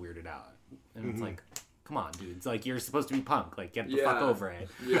still weirded out, and it's like, come on, dude. It's like, you're supposed to be punk. Like, get the fuck over it.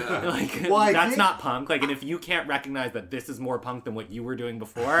 Yeah. Like, that's not punk. Like, and if you can't recognize that this is more punk than what you were doing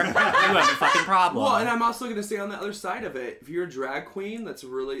before, you have a fucking problem. Well, and I'm also going to say on the other side of it, if you're a drag queen that's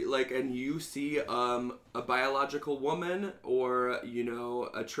really, like, and you see a biological woman or, you know,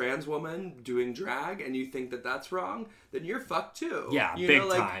 a trans woman doing drag, and you think that that's wrong, then you're fucked too. Yeah, you big know,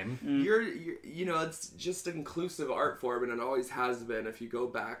 like, time. You're, you know, it's just an inclusive art form, and it always has been. If you go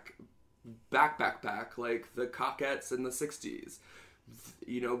back, like the Cockettes in the 60s.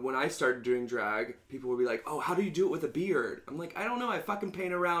 You know, when I started doing drag, people would be like, oh, how do you do it with a beard? I'm like, I don't know, I fucking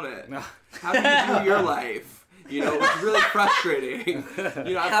paint around it. How do you do your life? You know, it's really frustrating.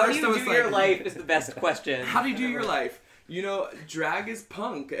 You know, how do you do your life is the best question. How do you do your life? You know, drag is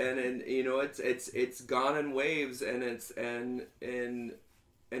punk, and you know, it's gone in waves, and and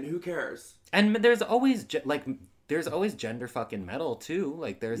who cares? And there's always there's always gender fucking metal too.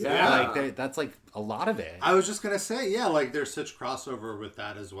 Like there's that's like a lot of it. I was just gonna say, yeah, like there's such crossover with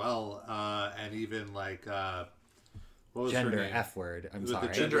that as well, and even like what was gender her name? F word. I'm sorry.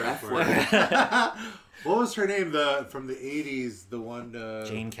 The gender F word. What was her name? From the 80s, the one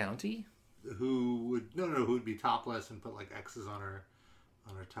Jane County. who would be topless and put like X's on her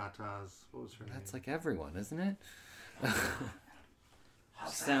tatas. What was her name? That's like everyone, isn't it?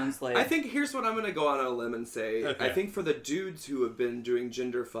 Sounds like I think here's what I'm gonna go on a limb and say. Okay. I think for the dudes who have been doing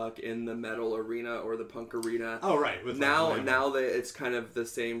gender fuck in the metal arena or the punk arena, Oh right, with now like, that it's kind of the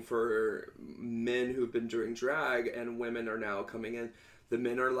same for men who've been doing drag, and women are now coming in. The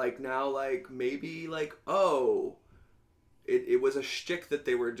men are like now like maybe like it was a shtick that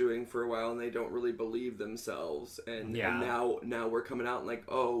they were doing for a while, and they don't really believe themselves, and now we're coming out and like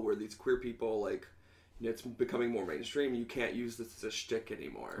we're these queer people, like it's becoming more mainstream. You can't use this as a shtick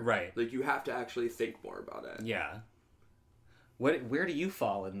anymore, Right. Like you have to actually think more about it. Yeah. Where do you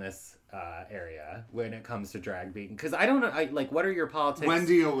fall in this area when it comes to drag being? Because I don't know. What are your politics?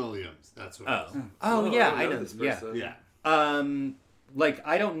 Wendy O. Williams. That's what. It is. Oh yeah, I know know. this Yeah. person. Yeah.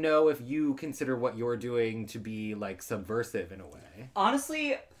 I don't know if you consider what you're doing to be like subversive in a way.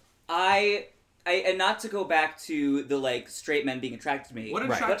 honestly, I and not to go back to the like straight men being attracted to me. What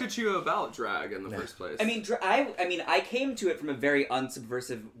Right. attracted you about drag in the first place? I mean, I came to it from a very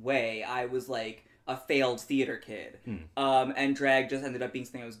unsubversive way. I was like a failed theater kid, and drag just ended up being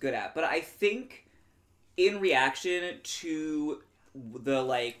something I was good at. But I think, in reaction to the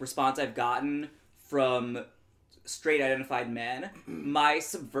like response I've gotten from straight identified men, my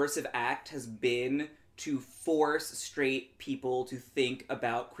subversive act has been to force straight people to think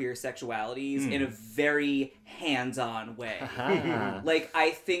about queer sexualities in a very hands-on way. Like,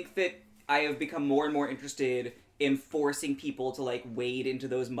 I think that I have become more and more interested in forcing people to, like, wade into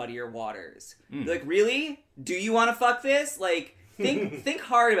those muddier waters. Like, really? Do you want to fuck this? Like, think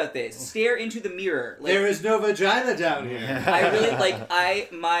hard about this. Stare into the mirror. Like, There is no vagina down here. I really,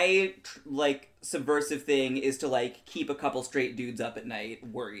 my subversive thing is to, like, keep a couple straight dudes up at night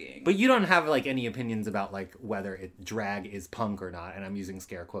worrying. But you don't have like any opinions about like whether drag is punk or not, and I'm using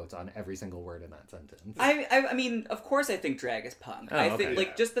scare quotes on every single word in that sentence. I mean, of course I think drag is punk. I think, okay.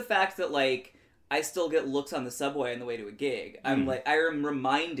 like, just the fact that, like, I still get looks on the subway on the way to a gig. I am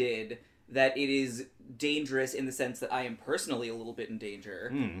reminded that it is dangerous in the sense that I am personally a little bit in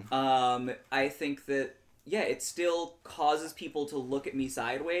danger. I think that, yeah, it still causes people to look at me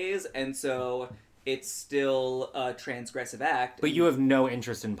sideways, and so it's still a transgressive act. But you have no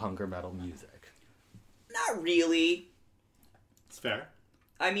interest in punk or metal music. Not really. It's fair.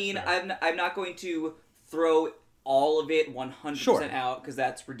 I mean, I'm not going to throw all of it 100% out, because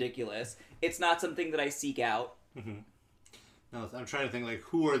that's ridiculous. It's not something that I seek out. No, I'm trying to think like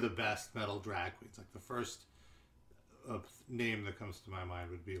who are the best metal drag queens. Like the first name that comes to my mind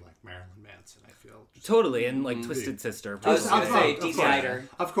would be like Marilyn Manson. I feel Totally, and like Twisted Sister. I was going to say Of Dee course. Snider.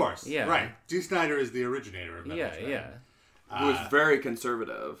 Of course. Yeah. Right. Dee Snider is the originator of metal Yeah, drag. yeah. Who was very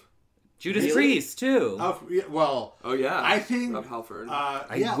conservative. Judas Really? Priest too. Well, Oh yeah, I think Rob Halford.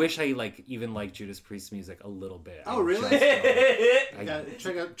 I wish I even liked Judas Priest music a little bit. Oh, really? I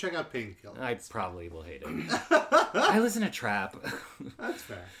check out Painkiller. I probably will hate it. I listen to trap. That's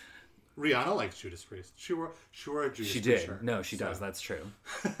fair. Rihanna likes Judas Priest. She wore a Judas She Priest did. shirt. No, she does. That's true.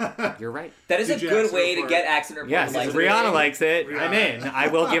 You're right. That is a DJ good Accent way to Report. get Accent Report. Yes, like if Rihanna doing. likes it, I'm in. I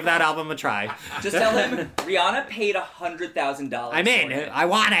will give that album a try. Just tell him Rihanna paid $100,000. I'm in. for it. I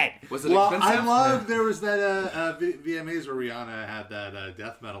want it. Was it Well, expensive? I love there was that VMAs where Rihanna had that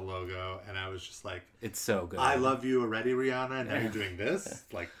death metal logo, and I was just like, It's so good. I love you already, Rihanna, and now you're doing this.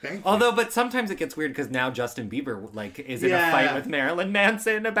 Like, thank you. Although, but sometimes it gets weird because now Justin Bieber like is in Yeah. a fight with Marilyn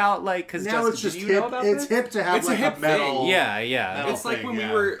Manson about like because now it's just did you know hip. about It's this? hip to have It's a like hip metal. thing. Yeah. Metal It's like thing, when yeah.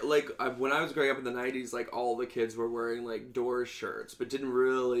 we were like when I was growing up in the '90s, like all the kids were wearing like Doors shirts, but didn't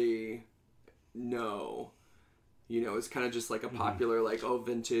really know. You know, it's kind of just like a popular like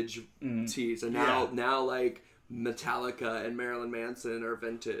vintage tees, and now like Metallica and Marilyn Manson are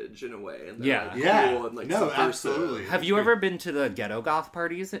vintage in a way, and they're Yeah. like, Yeah. cool and like No, subversive. absolutely. Have you ever been to the ghetto goth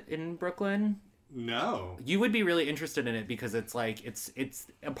parties in Brooklyn? No. You would be really interested in it because it's like it's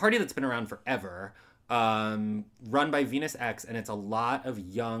a party that's been around forever, run by Venus X, and it's a lot of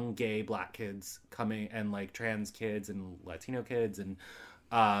young gay black kids coming and like trans kids and Latino kids and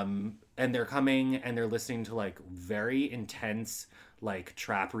they're coming and they're listening to like very intense like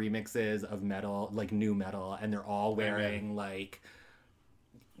trap remixes of metal, like new metal, and they're all wearing like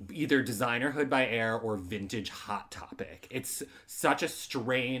either designer Hood by Air or vintage Hot Topic. It's such a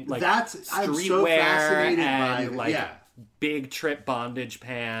strange like I'm so streetwear fascinated and by like yeah. big trip bondage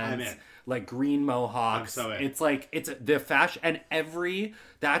pants, I'm in. like green mohawks. I'm so in. It's like it's the fashion, and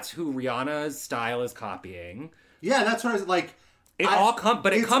that's who Rihanna's style is copying. Yeah, that's what I was like. It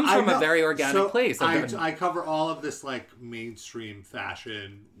comes I from a know. very organic So place. I cover all of this like mainstream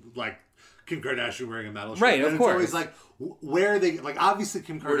fashion, like Kim Kardashian wearing a metal shirt. Right, of and course. It's always like, where are they, like, obviously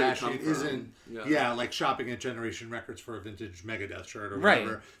Kim Where did it come Kardashian from? isn't, Yeah. like, shopping at Generation Records for a vintage Megadeth shirt or Right.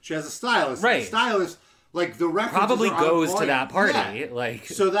 whatever. She has a stylist. Right. The stylist, like, the references Probably are on goes to point. that party. Yeah. Like,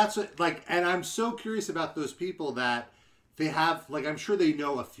 So that's what, like, and I'm so curious about those people that they have, like, I'm sure they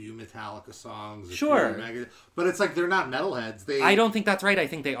know a few Metallica songs, a Sure. few Megadeth, but it's like they're not metalheads. They I don't think that's right. I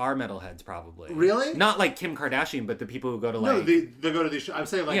think they are metalheads, probably. Really? Not like Kim Kardashian, but the people who go to like. no, they go to these. I'm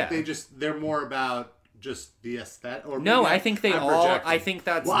saying like Yeah. they're more about just the aesthetic. Or No, maybe I think they I'm all. projecting. I think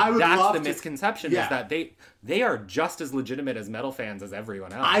that's Well, I would love the to- misconception Yeah. is that they are just as legitimate as metal fans as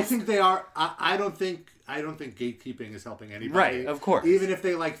everyone else. I think they are. I don't think gatekeeping is helping anybody. Right, of course. Even if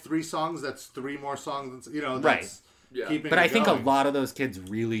they like 3 songs, that's 3 more songs. You know, Right. that's Yeah. keeping. But it I think a going. lot of those kids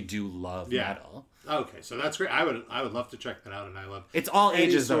really do love Yeah. metal. Okay, so that's great. I would love to check that out, and I love. It's all any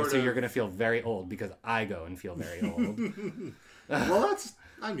ages though, sort so of- you're gonna feel very old because I go and feel very old. Well,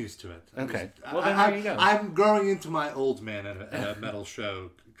 I'm used to it. Okay. Well, Well, then there you go. I'm growing into my old man at a metal show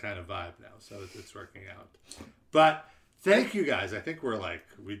kind of vibe now, so it's working out. But thank you guys. I think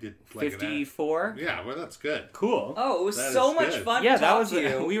we did like 54. Yeah, well, that's good. Cool. Oh, it was That so is much good. fun Yeah, to that talk was. to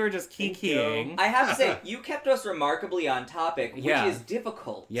you. We were just kikiing. I have to say, you kept us remarkably on topic, which Yeah. is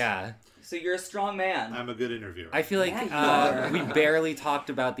difficult. Yeah. So you're a strong man. I'm a good interviewer. I feel like Yeah, you are. we barely talked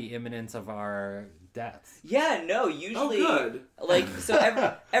about the imminence of our deaths. Yeah, no, usually, good. like, so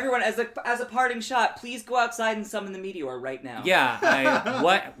everyone, as a parting shot, please go outside and summon the meteor right now. Yeah,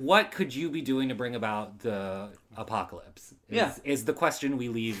 what could you be doing to bring about the apocalypse? Is the question we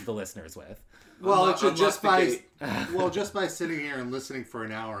leave the listeners with. well, Unlock- it should just unlock by the gate. just by sitting here and listening for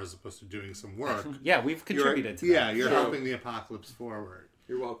an hour as opposed to doing some work. Yeah, we've contributed to that. Yeah, you're True. helping the apocalypse forward.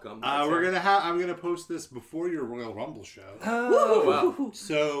 You're welcome. I'm gonna post this before your Royal Rumble show. Oh, wow.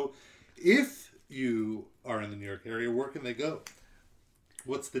 So, if you are in the New York area, where can they go?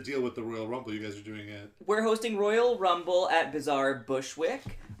 What's the deal with the Royal Rumble? You guys are doing it. We're hosting Royal Rumble at Bazaar Bushwick.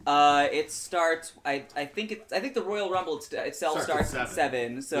 It starts. I think the Royal Rumble itself Starts starts at at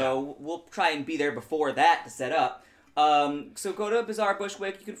 7. So we'll try and be there before that to set up. So go to Bazaar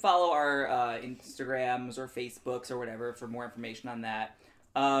Bushwick. You can follow our Instagrams or Facebooks or whatever for more information on that.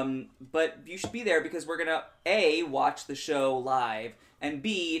 But you should be there because we're gonna A, watch the show live, and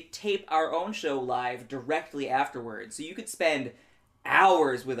B, tape our own show live directly afterwards. So you could spend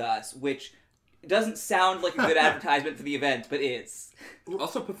hours with us, which doesn't sound like a good advertisement for the event, but is.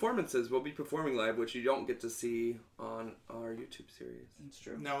 Also, performances. We'll be performing live, which you don't get to see on our YouTube series. It's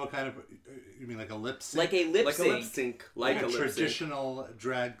true. Now, what kind of? You mean like a lip sync? Like a lip Like a lip sync. sync. Like a lip sync. traditional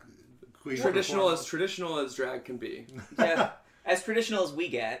drag queen. Traditional performance? as drag can be. Yeah, as traditional as we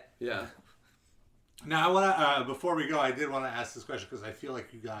get. Yeah. Now, I want to. Before we go, I did want to ask this question because I feel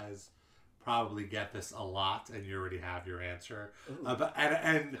like you guys probably get this a lot, and you already have your answer.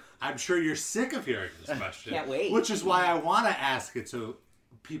 And I'm sure you're sick of hearing this question. Can't wait. Which is why I want to ask it so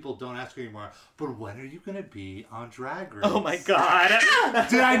people don't ask anymore. But when are you going to be on Drag Race? Oh my god.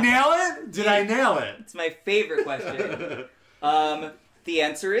 Did I nail it? Did I nail it? It's my favorite question. The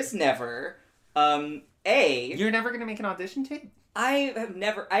answer is never. You're never gonna make an audition tape? I have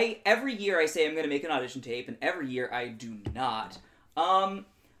never. Every year I say I'm going to make an audition tape, and every year I do not.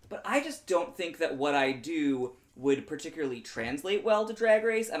 But I just don't think that what I do would particularly translate well to Drag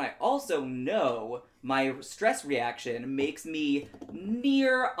Race, and I also know my stress reaction makes me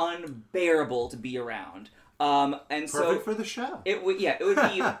near unbearable to be around. And Perfect for the show. it would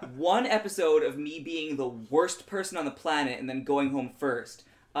be one episode of me being the worst person on the planet and then going home first.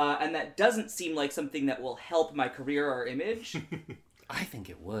 And that doesn't seem like something that will help my career or image. I think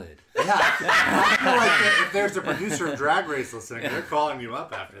it would. Yeah, I feel like if there's a producer of Drag Race listening, they're calling you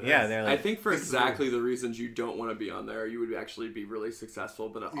up after this. Yeah, they're I like, think for exactly the reasons you don't want to be on there, you would actually be really successful,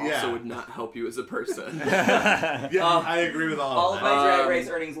 but it also Yeah. would not help you as a person. Yeah, I agree with All of of that. my Drag Race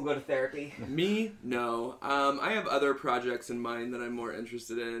earnings will go to therapy. Me? No. I have other projects in mind that I'm more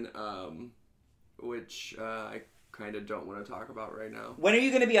interested in, which I kind of don't want to talk about right now. When are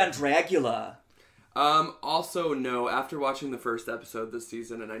you going to be on Dragula? Also, no, after watching the first episode this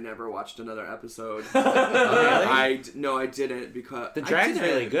season, and I never watched another episode. I didn't, because the I drag's didn't.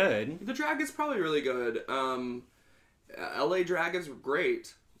 really good. The drag is probably really good. LA drag is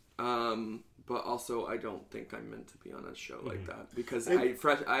great. But also, I don't think I'm meant to be on a show like that, because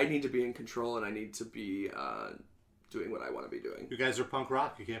I need to be in control, and I need to be doing what I want to be doing. You guys are punk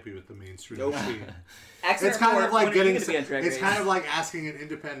rock. You can't be with the mainstream Nope. machine. Accent It's kind Report, of like when are you getting. gonna be on Drag It's Race? kind of like asking an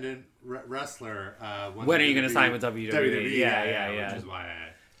independent wrestler. When are you gonna sign with WWE? WWE, Yeah. Which is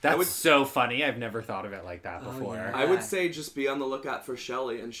why That's so funny. I've never thought of it like that before. yeah. I would say just be on the lookout for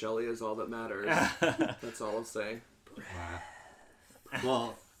Shelly, and Shelly is all that matters. That's all I'll say.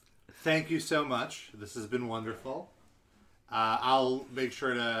 Well, Thank you so much. This has been wonderful. I'll make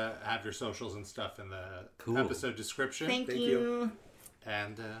sure to have your socials and stuff in the episode description. Thank you.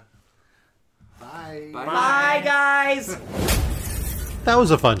 And bye. Bye, guys. That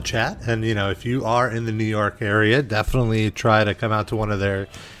was a fun chat. And, you know, if you are in the New York area, definitely try to come out to one of their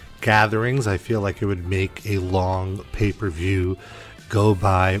gatherings. I feel like it would make a long pay-per-view go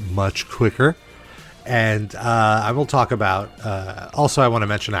by much quicker. And I will talk about, also I want to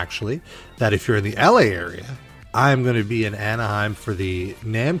mention actually, that if you're in the LA area, I'm going to be in Anaheim for the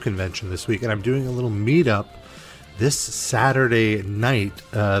NAMM convention this week. And I'm doing a little meetup this Saturday night,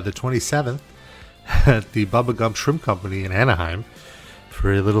 the 27th, at the Bubba Gump Shrimp Company in Anaheim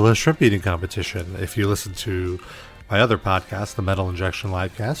for a little shrimp eating competition. If you listen to my other podcast, the Metal Injection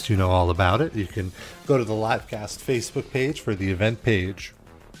Livecast, you know all about it. You can go to the Livecast Facebook page for the event page.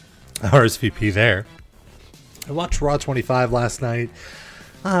 RSVP there. I watched Raw 25 last night.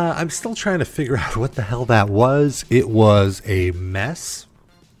 I'm still trying to figure out what the hell that was. It was a mess.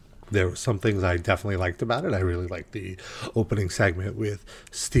 There were some things I definitely liked about it. I really liked the opening segment with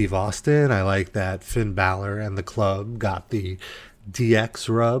Steve Austin. I like that Finn Balor and the club got the DX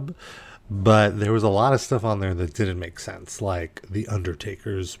rub. But there was a lot of stuff on there that didn't make sense. Like the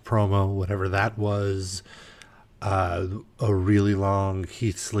Undertaker's promo, whatever that was. A really long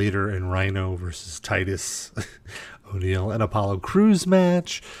Heath Slater and Rhino versus Titus O'Neil and Apollo Crews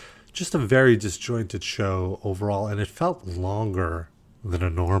match. Just a very disjointed show overall, and it felt longer than a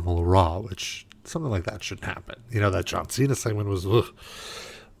normal Raw, which something like that shouldn't happen. You know, that John Cena segment was ugh.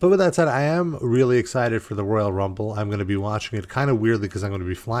 But with that said, I am really excited for the Royal Rumble. I'm going to be watching it kind of weirdly because I'm going to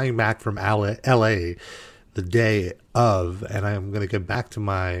be flying back from LA the day of, and I'm going to get back to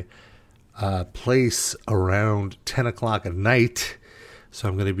my place around 10 o'clock at night. So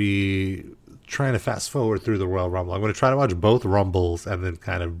I'm going to be trying to fast forward through the Royal Rumble. I'm going to try to watch both Rumbles and then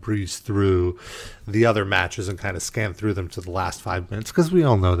kind of breeze through the other matches and kind of scan through them to the last 5 minutes, because we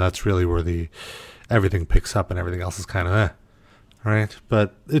all know that's really where everything picks up and everything else is kind of right?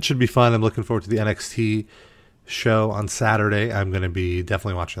 But it should be fun. I'm looking forward to the NXT show on Saturday. I'm going to be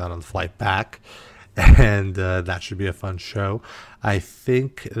definitely watching that on the flight back. And that should be a fun show. I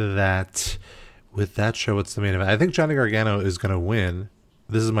think that with that show, what's the main event? I think Johnny Gargano is going to win.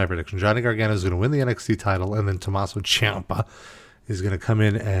 This is my prediction. Johnny Gargano is going to win the NXT title, and then Tommaso Ciampa is going to come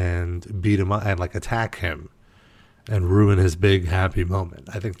in and beat him up and like attack him and ruin his big happy moment.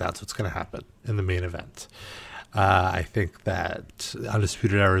 I think that's what's going to happen in the main event. I think that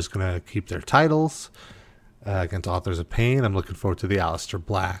Undisputed Era is going to keep their titles against Authors of Pain. I'm looking forward to the Aleister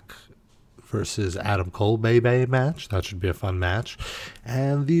Black versus Adam Cole Bebe match. That should be a fun match.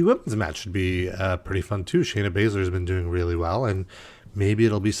 And the women's match should be pretty fun too. Shayna Baszler has been doing really well, and maybe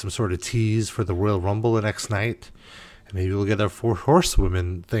it'll be some sort of tease for the Royal Rumble the next night. And maybe we'll get a 4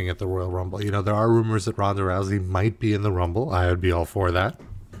 horsewomen thing at the Royal Rumble. You know, there are rumors that Ronda Rousey might be in the Rumble. I would be all for that.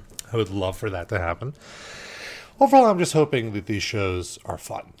 I would love for that to happen. Overall, I'm just hoping that these shows are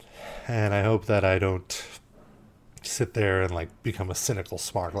fun. And I hope that I don't sit there and like become a cynical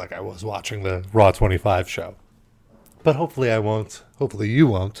smart like I was watching the Raw 25 show. But hopefully I won't. Hopefully you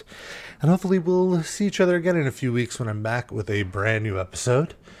won't. And hopefully we'll see each other again in a few weeks when I'm back with a brand new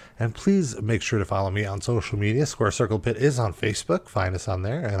episode. And please make sure to follow me on social media. Square Circle Pit is on Facebook. Find us on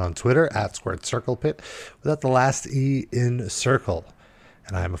there. And on Twitter at Squared Circle Pit without the last E in circle.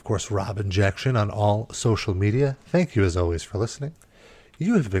 And I am, of course, Rob Injection on all social media. Thank you, as always, for listening.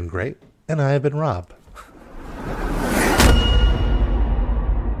 You have been great, and I have been Rob.